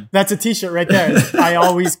time. That's a t-shirt right there. I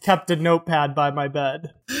always kept a notepad by my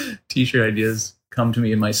bed. T-shirt ideas come to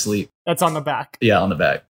me in my sleep. That's on the back. Yeah, on the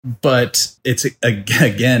back. But it's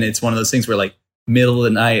one of those things where like middle of the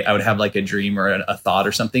night, I would have like a dream or a thought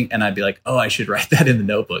or something. And I'd be like, oh, I should write that in the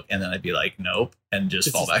notebook. And then I'd be like, nope. And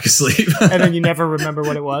just fall back asleep. And then you never remember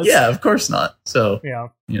what it was. Yeah, of course not. So, yeah,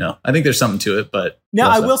 I think there's something to it. But now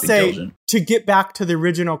I will say, to get back to the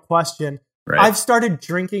original question, right. I've started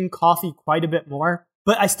drinking coffee quite a bit more,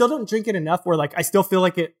 but I still don't drink it enough where like I still feel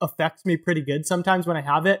like it affects me pretty good sometimes when I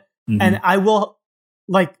have it. And I will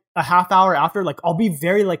like a half hour after, like I'll be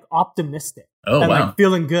very like optimistic. Oh, and wow. like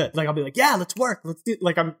feeling good. Like I'll be like, yeah, let's work. Let's do,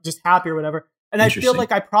 like, I'm just happy or whatever. And I feel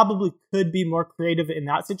like I probably could be more creative in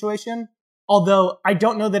that situation. Although I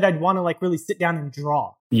don't know that I'd want to like really sit down and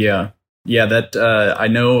draw. Yeah. Yeah. That, I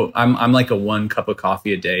know I'm like a 1 cup of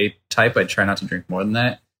coffee a day type. I try not to drink more than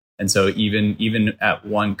that. And so even at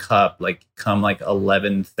 1 cup, like come like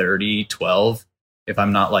 11:30, 12, if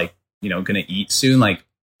I'm not like, going to eat soon, like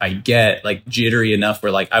I get like jittery enough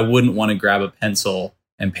where like I wouldn't want to grab a pencil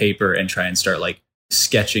and paper and try and start like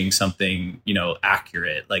sketching something,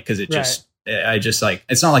 accurate. Like, cause I just like,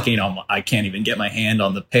 it's not like, I can't even get my hand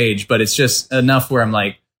on the page, but it's just enough where I'm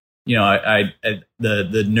like,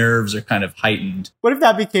 the nerves are kind of heightened. What if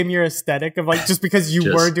that became your aesthetic of like, just because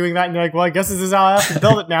you were doing that and you're like, well, I guess this is how I have to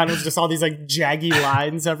build it now. And it was just all these like jaggy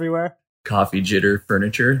lines everywhere. Coffee jitter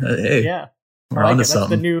furniture. Hey, yeah, we're onto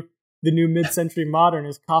something. The new mid-century modern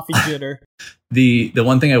is coffee jitter. The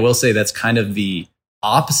one thing I will say that's kind of the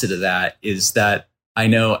opposite of that is that I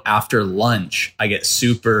know after lunch I get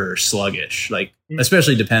super sluggish. Like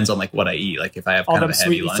especially depends on like what I eat. Like if I have all kind them of a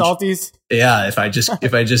heavy sweet and lunch. salties. Yeah, if I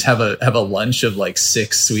just have a lunch of like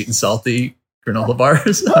 6 sweet and salty granola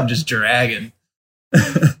bars, I'm just dragging.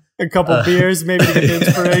 A couple beers, maybe to get the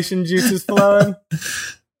inspiration juices flowing.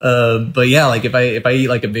 But yeah, like if I eat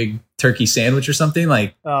like a big turkey sandwich or something,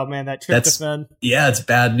 like oh man, that tryptophan. It's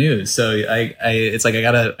bad news. So it's like I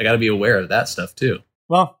gotta be aware of that stuff too.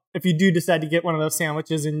 Well, if you do decide to get one of those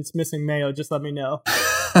sandwiches and it's missing mayo, just let me know.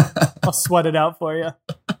 I'll sweat it out for you.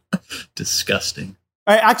 Disgusting.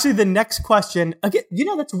 All right, actually, the next question, again,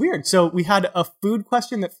 that's weird. So we had a food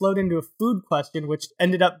question that flowed into a food question, which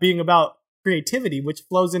ended up being about creativity, which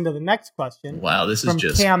flows into the next question. Wow, this is from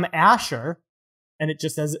just Cam Asher, and it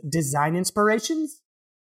just says design inspirations?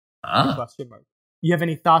 Question mark. You have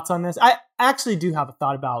any thoughts on this? I actually do have a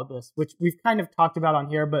thought about this, which we've kind of talked about on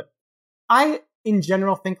here, but I, in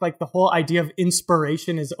general, think like the whole idea of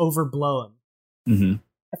inspiration is overblown. Mm-hmm.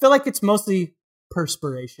 I feel like it's mostly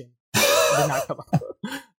perspiration. Did not come up.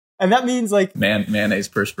 And that means like mayonnaise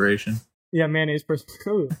perspiration. Yeah, mayonnaise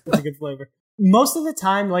perspiration. Ooh, that's a good flavor. Most of the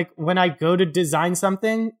time, like when I go to design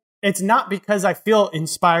something, it's not because I feel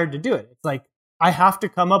inspired to do it. It's like I have to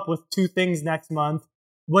come up with 2 things next month.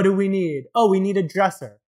 What do we need? Oh, we need a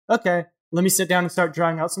dresser. Okay, let me sit down and start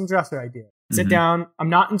drawing out some dresser ideas. Sit down. I'm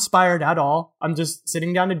not inspired at all. I'm just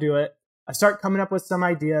sitting down to do it. I start coming up with some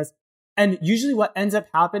ideas. And usually what ends up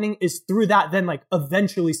happening is through that, then like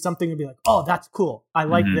eventually something will be like, oh, that's cool. I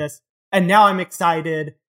like this. And now I'm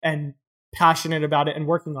excited and passionate about it and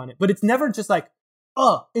working on it. But it's never just like,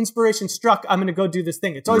 oh, inspiration struck. I'm going to go do this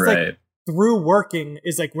thing. It's always like through working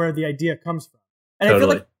is like where the idea comes from. And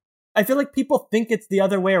totally. I feel like people think it's the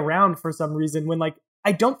other way around for some reason when like,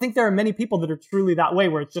 I don't think there are many people that are truly that way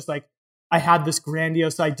where it's just like, I had this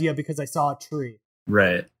grandiose idea because I saw a tree.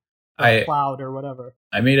 Right. Or a cloud or whatever.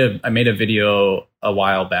 I made a video a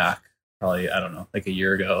while back, probably, I don't know, like a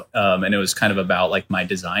year ago. And it was kind of about like my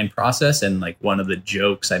design process. And like one of the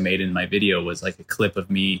jokes I made in my video was like a clip of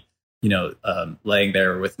me, laying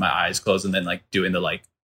there with my eyes closed and then like doing the like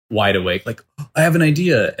wide awake, like, oh, I have an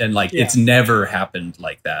idea. And like, it's never happened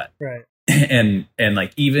like that. Right. And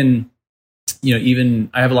like, even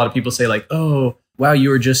I have a lot of people say like, oh, wow, you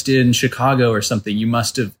were just in Chicago or something. You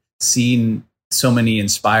must have seen so many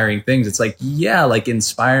inspiring things. It's like, yeah, like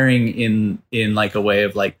inspiring in like a way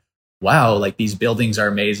of like, wow, like these buildings are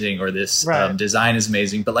amazing or this design is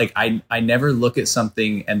amazing. But like, I never look at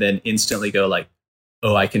something and then instantly go like,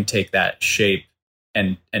 oh, I can take that shape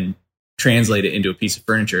and translate it into a piece of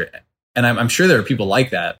furniture. And I'm sure there are people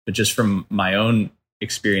like that, but just from my own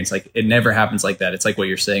experience, like it never happens like that. It's like what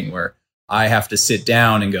you're saying, where I have to sit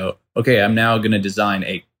down and go, okay, I'm now going to design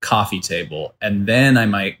a coffee table. And then I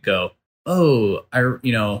might go, oh,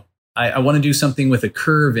 I want to do something with a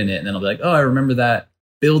curve in it. And then I'll be like, oh, I remember that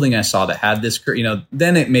building I saw that had this curve,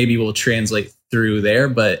 then it maybe will translate through there.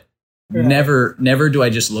 But never do I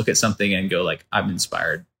just look at something and go like, I'm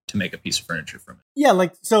inspired to make a piece of furniture from it. Yeah.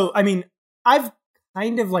 Like, so, I mean, I've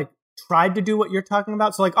kind of like tried to do what you're talking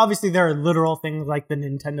about. So like, obviously there are literal things like the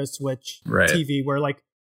Nintendo Switch TV where like,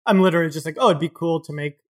 I'm literally just like, oh, it'd be cool to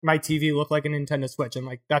make my TV look like a Nintendo Switch. And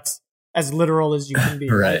like, that's as literal as you can be.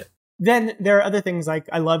 Right. Then there are other things like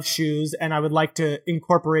I love shoes and I would like to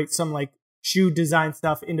incorporate some like shoe design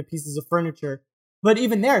stuff into pieces of furniture. But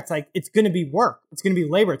even there, it's like, it's going to be work. It's going to be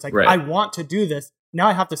labor. It's like, I want to do this. Now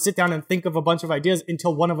I have to sit down and think of a bunch of ideas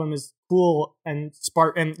until one of them is cool and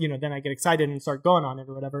spark. And, then I get excited and start going on it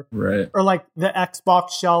or whatever. Right. Or like the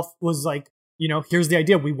Xbox shelf was like, here's the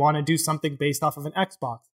idea. We want to do something based off of an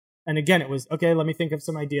Xbox. And again, it was, okay, let me think of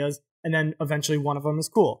some ideas. And then eventually one of them is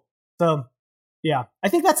cool. So yeah, I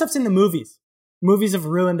think that stuff's in the movies. Movies have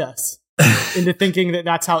ruined us into thinking that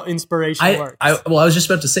that's how inspiration works. I was just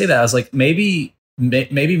about to say that. I was like, maybe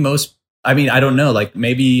most, I mean, I don't know. Like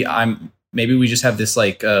maybe we just have this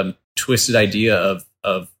like twisted idea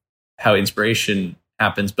of how inspiration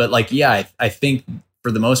happens. But like, yeah, I think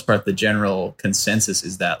for the most part, the general consensus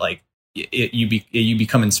is that like you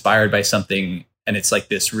become inspired by something and it's like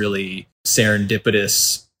this really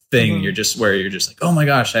serendipitous thing. You're just like, oh my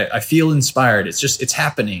gosh, I feel inspired. It's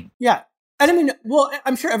happening. Yeah. And I mean, well,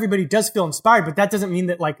 I'm sure everybody does feel inspired, but that doesn't mean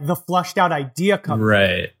that like the flushed out idea comes.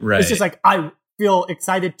 Right. It's just like, I feel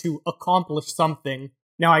excited to accomplish something.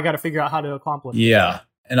 Now I got to figure out how to accomplish it. Yeah.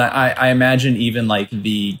 And I imagine even like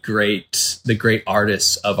the great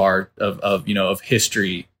artists of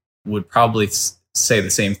history would probably say the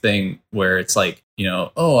same thing, where it's like,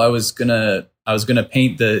 oh, I was gonna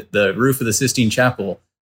paint the roof of the Sistine Chapel.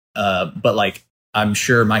 But like, I'm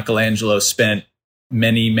sure Michelangelo spent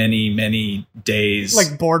many days,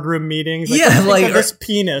 like boardroom meetings. Like, like this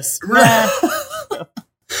penis.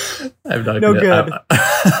 I I'm not No gonna, good.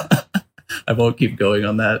 I won't keep going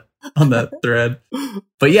on that thread.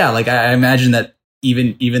 But yeah, like I imagine that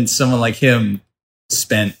even someone like him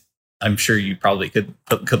spent. I'm sure you probably could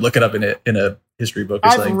look it up in a history book or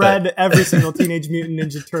I've something. read every single Teenage Mutant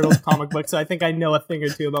Ninja Turtles comic book, so I think I know a thing or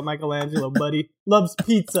two about Michelangelo, buddy. Loves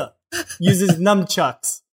pizza, uses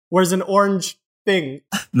nunchucks, wears an orange thing.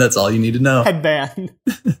 That's all you need to know. Headband.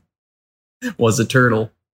 Was a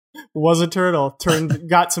turtle. Was a turtle.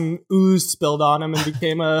 Got some ooze spilled on him and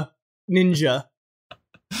became a ninja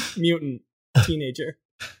mutant teenager.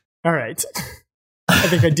 All right. I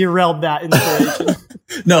think I derailed that inspiration.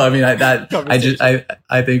 No, I mean I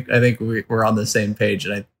think we're on the same page,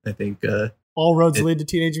 and I think all roads lead to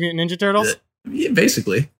Teenage Mutant Ninja Turtles. Yeah,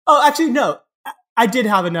 basically. Oh, actually, no. I did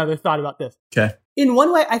have another thought about this. Okay. In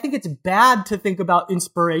one way, I think it's bad to think about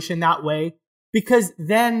inspiration that way, because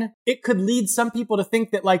then it could lead some people to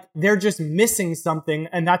think that like they're just missing something,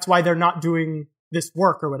 and that's why they're not doing this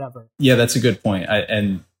work or whatever. Yeah, that's a good point.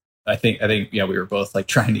 I think yeah, we were both like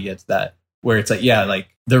trying to get to that, where it's like, yeah, like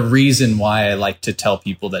the reason why I like to tell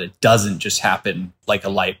people that it doesn't just happen like a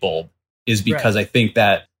light bulb is because I think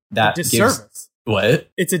that disservice. Gives what?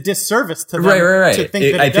 It's a disservice to them right. to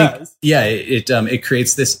think that it does. Yeah, it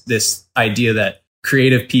creates this idea that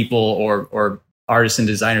creative people or artists and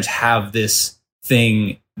designers have this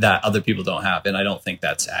thing that other people don't have, and I don't think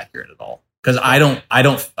that's accurate at all. Because I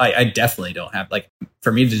definitely don't have, like,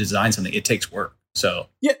 for me to design something, it takes work. So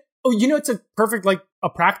yeah. Oh, you know, it's a perfect, like, a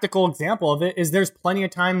practical example of it is there's plenty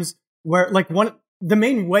of times where, like, the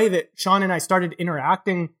main way that Sean and I started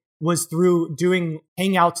interacting was through doing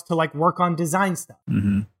hangouts to, like, work on design stuff.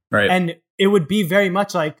 Mm-hmm. Right. And it would be very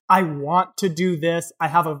much like, I want to do this. I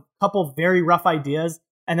have a couple very rough ideas.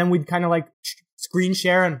 And then we'd kind of, like, screen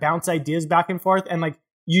share and bounce ideas back and forth. And, like,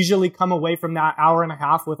 usually come away from that hour and a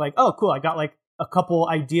half with, like, oh, cool, I got, like, a couple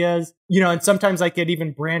ideas, you know, and sometimes like it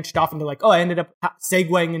even branched off into like, oh, I ended up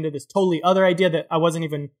segueing into this totally other idea that I wasn't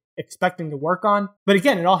even expecting to work on. But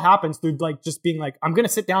again, it all happens through like just being like, I'm going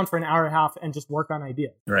to sit down for an hour and a half and just work on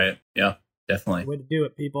ideas. Right. Yeah, definitely. Way to do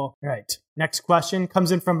it, people. All right. Next question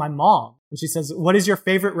comes in from my mom. And she says, what is your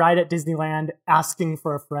favorite ride at Disneyland? Asking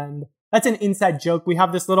for a friend. That's an inside joke. We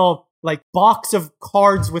have this little like box of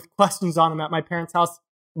cards with questions on them at my parents' house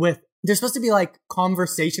with they're supposed to be like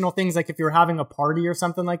conversational things, like if you're having a party or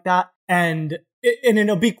something like that. And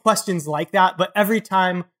it'll be questions like that. But every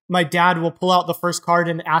time my dad will pull out the first card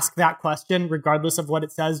and ask that question, regardless of what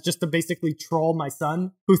it says, just to basically troll my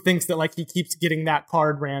son, who thinks that like he keeps getting that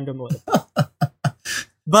card randomly.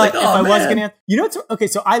 But like, if I was going to, you know, it's okay.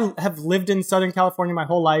 So I have lived in Southern California my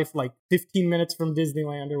whole life, like 15 minutes from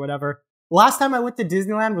Disneyland or whatever. Last time I went to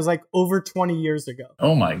Disneyland was like over 20 years ago.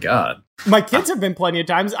 Oh my God. My kids have been plenty of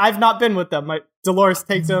times. I've not been with them. Dolores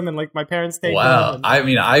takes them and like my parents take them. Wow. I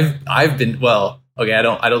mean, I've been, well, okay, I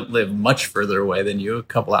don't live much further away than you, a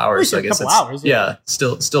couple hours. So I guess it's hours, yeah,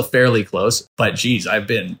 still fairly close. But geez, I've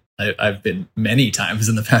been many times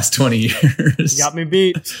in the past 20 years. You got me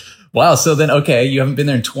beat. Wow. So then, okay, you haven't been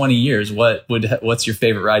there in 20 years. What's your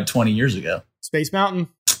favorite ride 20 years ago? Space Mountain.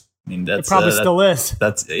 I mean, that's it probably still is.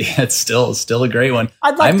 It's still a great one.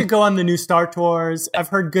 I'd like to go on the new Star Tours. I've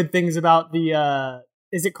heard good things about the,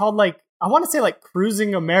 is it called like, I want to say like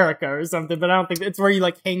Cruising America or something, but I don't think it's where you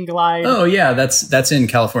like hang glide. Oh yeah. That's in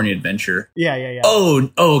California Adventure. Yeah.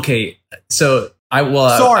 Oh, okay. So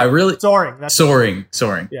Soaring.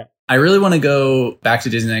 Yeah. I really want to go back to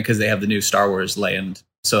Disneyland because they have the new Star Wars land.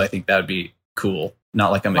 So I think that would be cool.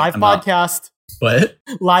 Not like I'm podcast. What?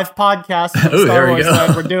 Live podcast. Oh, there we go.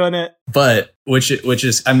 Land. We're doing it. But which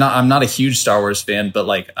is I'm not a huge Star Wars fan, but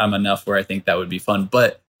like I'm enough where I think that would be fun.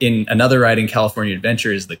 But in another ride in California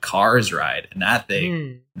Adventure is the Cars ride, and that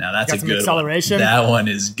thing. Now that's a good acceleration. That one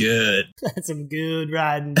is good. That's some good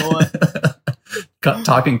riding, boy.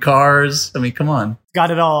 Talking cars. I mean, come on. It's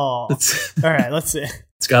got it all. All right, let's see.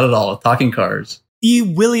 It's got it all. Talking cars. E.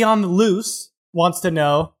 Willie on the Loose wants to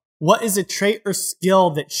know, what is a trait or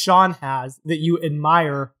skill that Sean has that you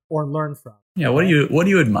admire or learn from? Yeah, what do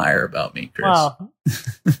you admire about me, Chris? Well,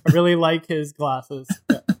 I really like his glasses.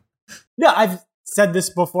 Yeah, I've said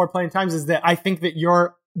this before plenty of times, is that I think that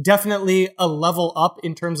you're definitely a level up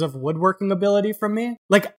in terms of woodworking ability from me.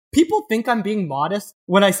 Like, people think I'm being modest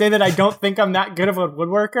when I say that I don't think I'm that good of a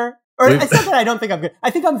woodworker. Or it's not that I don't think I'm good. I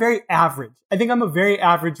think I'm very average. I think I'm a very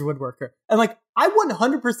average woodworker. And like, I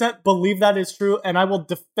 100% believe that is true. And I will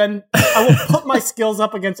put my skills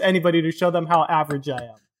up against anybody to show them how average I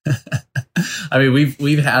am. I mean,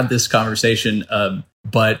 we've had this conversation,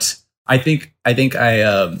 but I think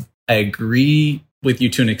I agree with you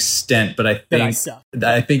to an extent, but I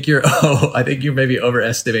think you're maybe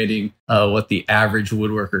overestimating what the average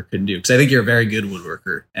woodworker can do. Because I think you're a very good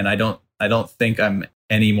woodworker, and I don't think I'm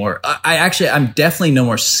any more. I'm definitely no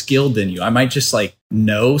more skilled than you. I might just like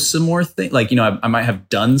know some more things. Like, I might have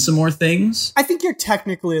done some more things. I think you're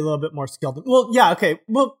technically a little bit more skilled. Well, yeah, okay.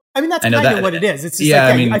 Well, I mean, that's kind of what it is. It's just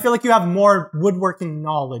I feel like you have more woodworking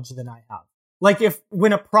knowledge than I have. Like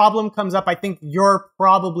when a problem comes up, I think you're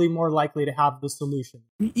probably more likely to have the solution.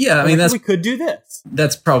 Yeah, I mean, we could do this.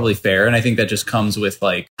 That's probably fair, and I think that just comes with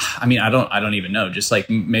like, I mean, I don't even know, just like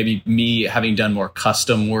maybe me having done more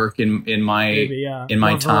custom work in my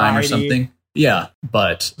time variety. Or something. Yeah,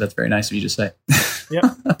 but that's very nice of you to say.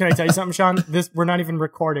 Yep. Can I tell you something, Sean? We're not even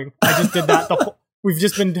recording. I just did that. We've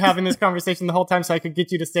just been having this conversation the whole time, so I could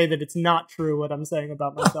get you to say that it's not true what I'm saying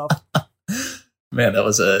about myself. Man, it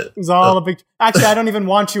was all a big. Actually, I don't even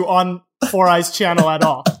want you on Four Eyes channel at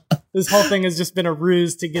all. This whole thing has just been a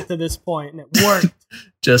ruse to get to this point, and it worked.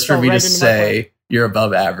 Just for me to say you're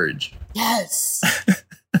above average. Yes,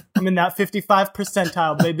 I'm in that 55th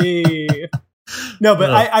percentile, baby. No,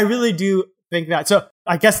 but I really do think that. So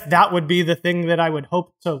I guess that would be the thing that I would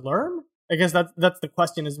hope to learn. I guess that's the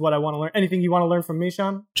question, is what I want to learn. Anything you want to learn from me,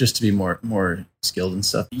 Sean? Just to be more skilled and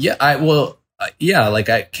stuff.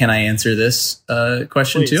 Yeah, can I answer this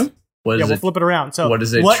question? Please. Too? We'll flip it around. So what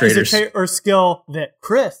is a trait or skill that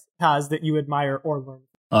Chris has that you admire or learn?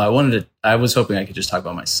 I was hoping I could just talk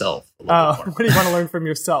about myself a little bit more. What do you want to learn from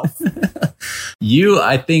yourself?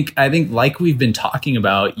 I think like we've been talking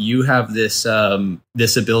about, you have this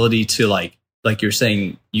ability to like you're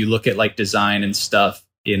saying, you look at like design and stuff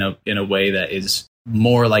in a way that is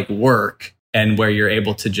more like work, and where you're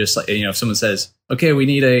able to just like, if someone says, okay, we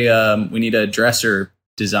need a dresser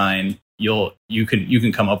design, you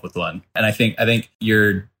can come up with one. And I think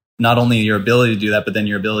you're not only your ability to do that, but then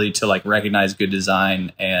your ability to like recognize good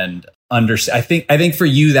design and understand. I think for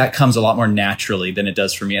you that comes a lot more naturally than it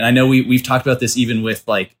does for me. And I know we've talked about this even with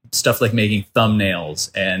like stuff like making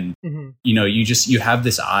thumbnails, and you have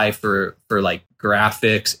this eye for like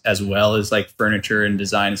graphics as well as like furniture and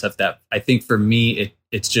design and stuff, that I think for me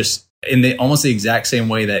it's just in almost the exact same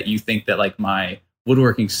way that you think that like my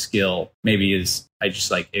woodworking skill maybe is, I just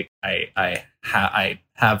like it, I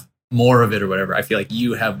have more of it or whatever. I feel like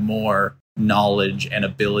you have more knowledge and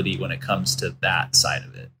ability when it comes to that side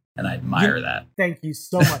of it, and I admire that. Thank you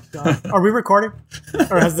so much, John. Are we recording?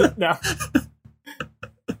 Or has it? No.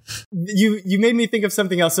 You made me think of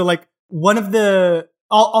something else. So like one of the,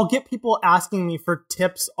 I'll get people asking me for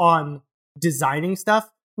tips on designing stuff,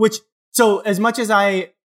 so as much as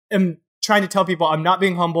I am trying to tell people I'm not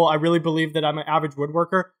being humble, I really believe that I'm an average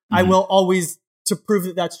woodworker. Mm-hmm. I will always, to prove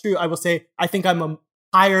that that's true, I will say I think I'm a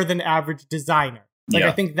higher than average designer. Like,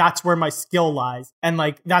 I think that's where my skill lies. And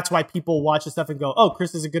like, that's why people watch the stuff and go, oh,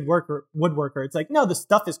 Chris is a good woodworker. It's like, no, the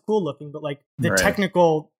stuff is cool looking, but like the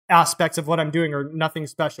technical aspects of what I'm doing are nothing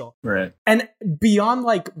special. Right. And beyond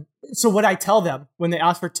like, so what I tell them when they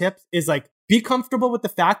ask for tips is like, be comfortable with the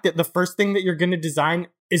fact that the first thing that you're going to design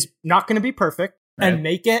is not going to be perfect, and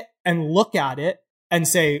make it and look at it and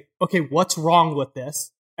say, okay, what's wrong with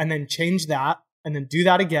this? And then change that, and then do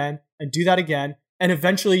that again and do that again. And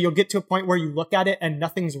eventually you'll get to a point where you look at it and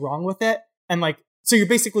nothing's wrong with it. And like, so you're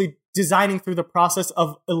basically designing through the process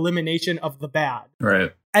of elimination of the bad.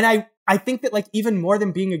 Right. And I think that like even more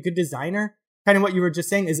than being a good designer, kind of what you were just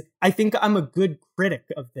saying is I think I'm a good critic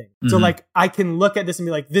of things. Mm-hmm. So like I can look at this and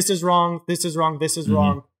be like, this is wrong, this is wrong, this is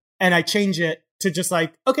wrong. And I change it to just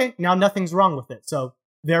like, okay, now nothing's wrong with it. So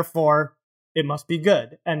therefore it must be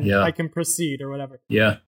good. And I can proceed or whatever.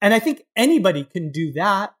 Yeah. And I think anybody can do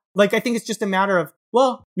that. Like, I think it's just a matter of,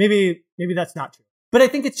 well, maybe that's not true. But I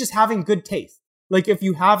think it's just having good taste. Like, if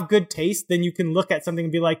you have good taste, then you can look at something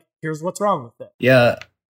and be like, here's what's wrong with it. Yeah.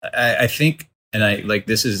 I think, and I like,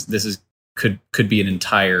 this is could be an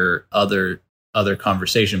entire other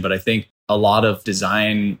conversation, but I think a lot of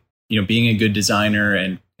design, being a good designer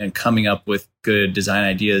and coming up with good design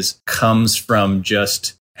ideas comes from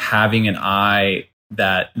just having an eye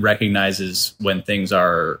that recognizes when things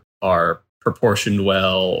are proportioned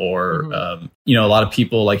well, or a lot of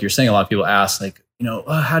people, like you're saying, a lot of people ask like,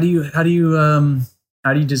 how do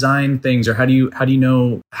you design things, or how do you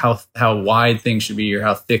know how wide things should be, or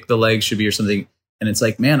how thick the legs should be, or something. And it's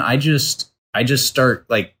like, man, I just start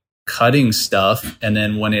like cutting stuff, and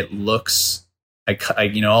then when it looks,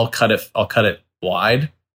 I'll cut it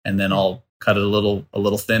wide, and then I'll cut it a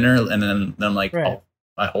little thinner, and then I'm like,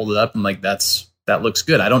 I hold it up and like that looks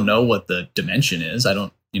good. I don't know what the dimension is. I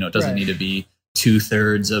don't, it doesn't need to be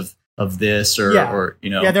 2/3 of this or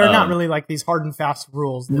yeah, there are not really like these hard and fast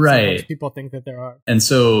rules that sometimes people think that there are. And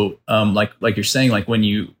so like you're saying, like when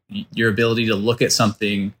your ability to look at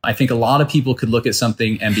something, I think a lot of people could look at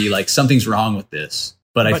something and be like, something's wrong with this,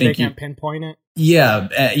 but I think they can't pinpoint it.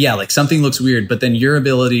 Yeah, like something looks weird, but then your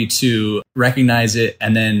ability to recognize it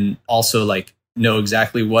and then also like know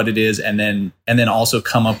exactly what it is and then also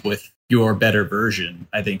come up with your better version,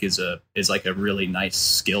 I think is like a really nice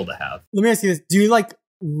skill to have. Let me ask you this. Do you like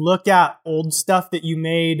look at old stuff that you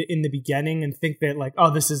made in the beginning and think that like,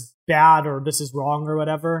 oh, this is bad or this is wrong or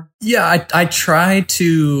whatever? Yeah, I try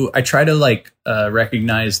to like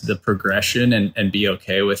recognize the progression and be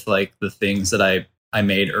okay with like the things that I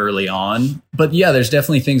made early on. But yeah, there's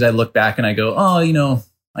definitely things I look back and I go, oh,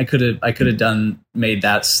 I could have made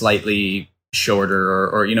that slightly shorter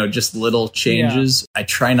or just little changes. Yeah. I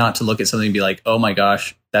try not to look at something and be like, oh my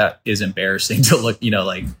gosh, that is embarrassing to look,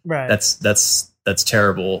 like right. That's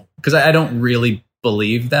terrible. Because I don't really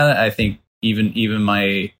believe that. I think even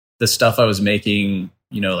the stuff I was making,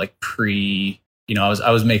 like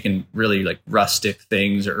I was making really like rustic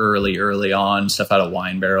things early on, stuff out of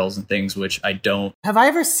wine barrels and things, which I don't. Have I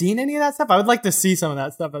ever seen any of that stuff? I would like to see some of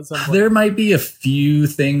that stuff at some point. There might be a few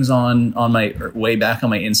things on my way back on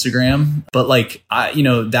my Instagram, but like I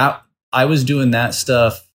was doing that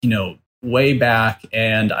stuff, way back,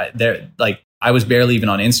 and I was barely even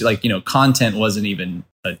on Insta. Like, content wasn't even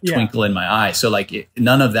a twinkle in my eye. So like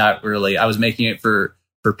none of that really. I was making it for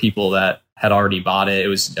people that had already bought it. I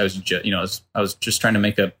was just trying to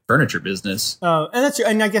make a furniture business. Oh,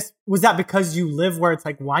 and I guess, was that because you live where it's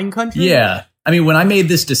like wine country? Yeah. I mean, when I made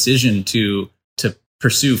this decision to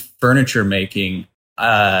pursue furniture making,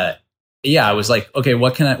 I was like, okay,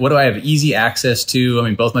 what do I have easy access to? I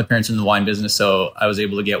mean, both my parents are in the wine business, so I was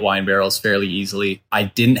able to get wine barrels fairly easily. I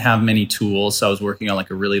didn't have many tools, so I was working on like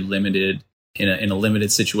a really limited, in a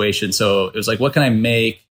limited situation. So it was like, what can I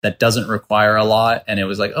make that doesn't require a lot? And it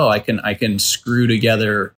was like, oh, I can screw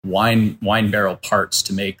together wine barrel parts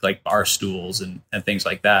to make like bar stools and things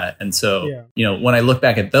like that. And so, when I look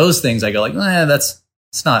back at those things, I go like,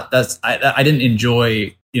 I didn't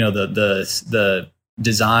enjoy, the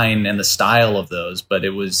design and the style of those, but it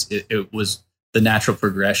was the natural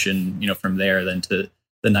progression, from there then to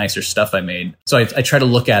the nicer stuff I made. So I try to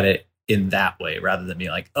look at it in that way rather than being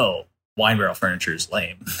like, oh, wine barrel furniture is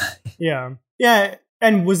lame. Yeah. Yeah.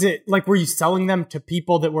 And was it like, were you selling them to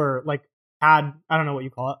people that were like, I don't know what you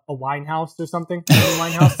call it, a wine house or something? A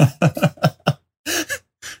wine house?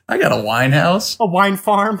 I got a wine house. A wine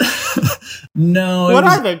farm? No. What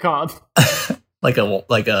are they called? like a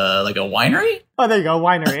winery? Oh, there you go,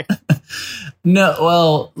 winery. No,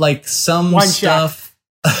 well, like some wine stuff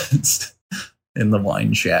in the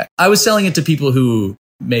wine shack. I was selling it to people who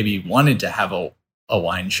maybe wanted to have a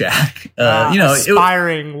wine shack.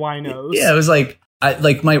 Aspiring winos. Yeah, it was like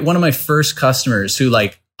one of my first customers who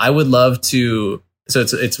like I would love to. So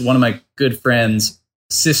it's one of my good friend's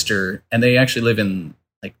sister, and they actually live in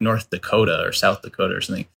like North Dakota or South Dakota or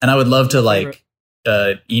something. And I would love to like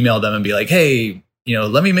email them and be like, hey,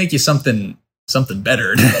 let me make you something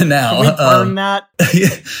better now. Can we burn that? Yeah,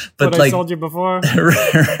 but what like I sold you before.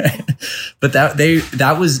 Right. But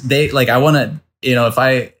that was like I want to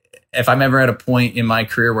if I'm ever at a point in my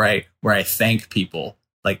career where I thank people,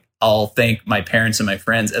 like I'll thank my parents and my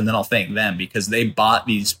friends, and then I'll thank them because they bought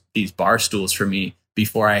these bar stools for me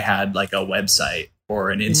before I had like a website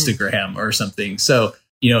or an Instagram or something. So,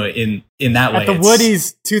 in that way. At the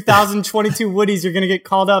Woodies, 2022 Woodies, you're going to get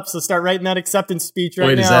called up. So start writing that acceptance speech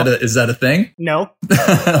right now. Wait, is that a thing? No.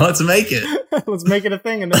 Let's make it. Let's make it a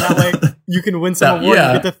thing. And then that way you can win some award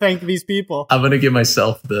and get to thank these people. I'm going to give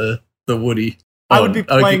myself the Woody. I would be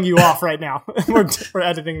playing you off right now. We're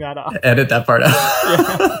editing that off. Edit that part out.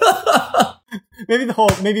 Yeah.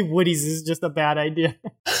 Maybe Woody's is just a bad idea.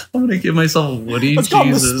 I'm gonna give myself a Woody. Let's call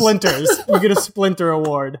them the Splinters. You get a Splinter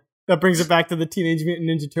Award. That brings it back to the Teenage Mutant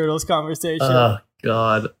Ninja Turtles conversation. Oh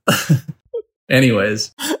God.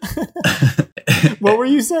 Anyways, what were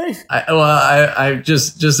you saying? I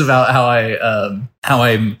just about how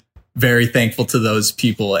I'm very thankful to those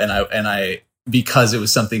people, and I because it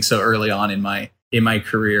was something so early on in my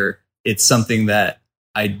career, it's something that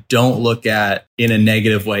I don't look at in a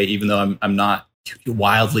negative way, even though I'm not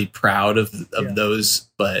wildly proud of those.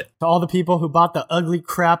 But to all the people who bought the ugly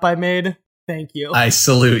crap I made, thank you. I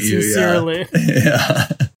salute you. Sincerely. Yeah.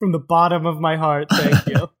 From the bottom of my heart, thank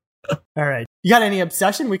you. All right. You got any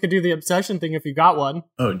obsession? We could do the obsession thing if you got one.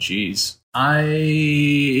 Oh, geez.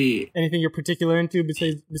 Anything you're particular into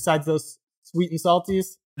besides those sweet and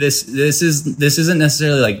salties? This isn't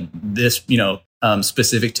necessarily like this,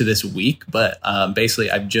 specific to this week, but basically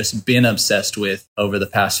I've just been obsessed with over the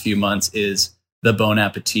past few months is the Bon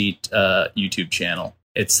Appetit YouTube channel.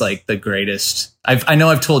 It's like the greatest. I know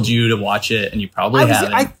I've told you to watch it, and you probably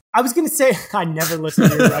haven't. I was going to say, I never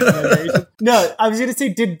listened to your recommendation. No, I was going to say,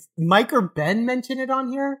 did Mike or Ben mention it on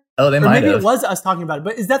here? Oh, they might have. Maybe it was us talking about it.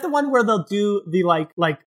 But is that the one where they'll do the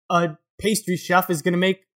like a pastry chef is going to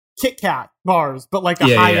make Kit Kat bars, but like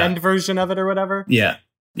a high-end version of it or whatever? Yeah.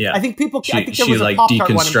 Yeah. I think there was a Pop-Tart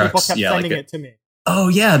one and people kept sending it to me. Oh,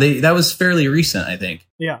 yeah. That was fairly recent, I think.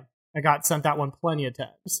 Yeah. I got sent that one plenty of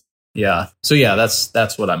times. Yeah. So yeah,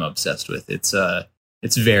 that's what I'm obsessed with. It's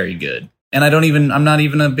very good. And I'm not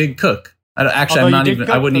even a big cook.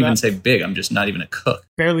 I wouldn't even say big. I'm just not even a cook.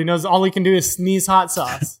 Barely knows. All he can do is sneeze hot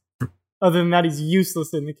sauce. Other than that, he's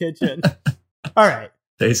useless in the kitchen. All right.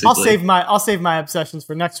 Basically. I'll save my obsessions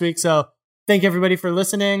for next week. So thank everybody for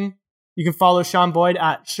listening. You can follow Sean Boyd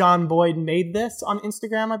at Sean Boyd Made This on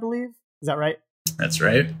Instagram, I believe. Is that right? That's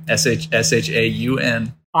right.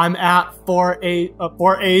 SHAUN. I'm at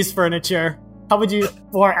 4A's Furniture. How would you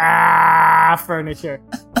 4 Furniture?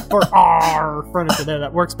 There,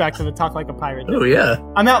 that works back to the Talk Like a Pirate. Oh yeah.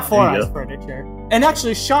 I'm at 4 Eyes Furniture. And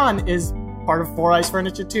actually, Sean is part of 4 Eyes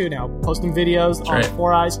Furniture too now, posting videos on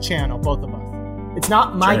 4 Eyes channel, both of us. It's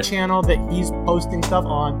not my channel that he's posting stuff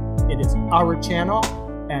on. It is our channel,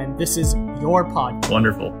 and this is your podcast.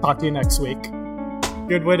 Wonderful. Talk to you next week.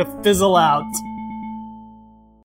 Good way to fizzle out.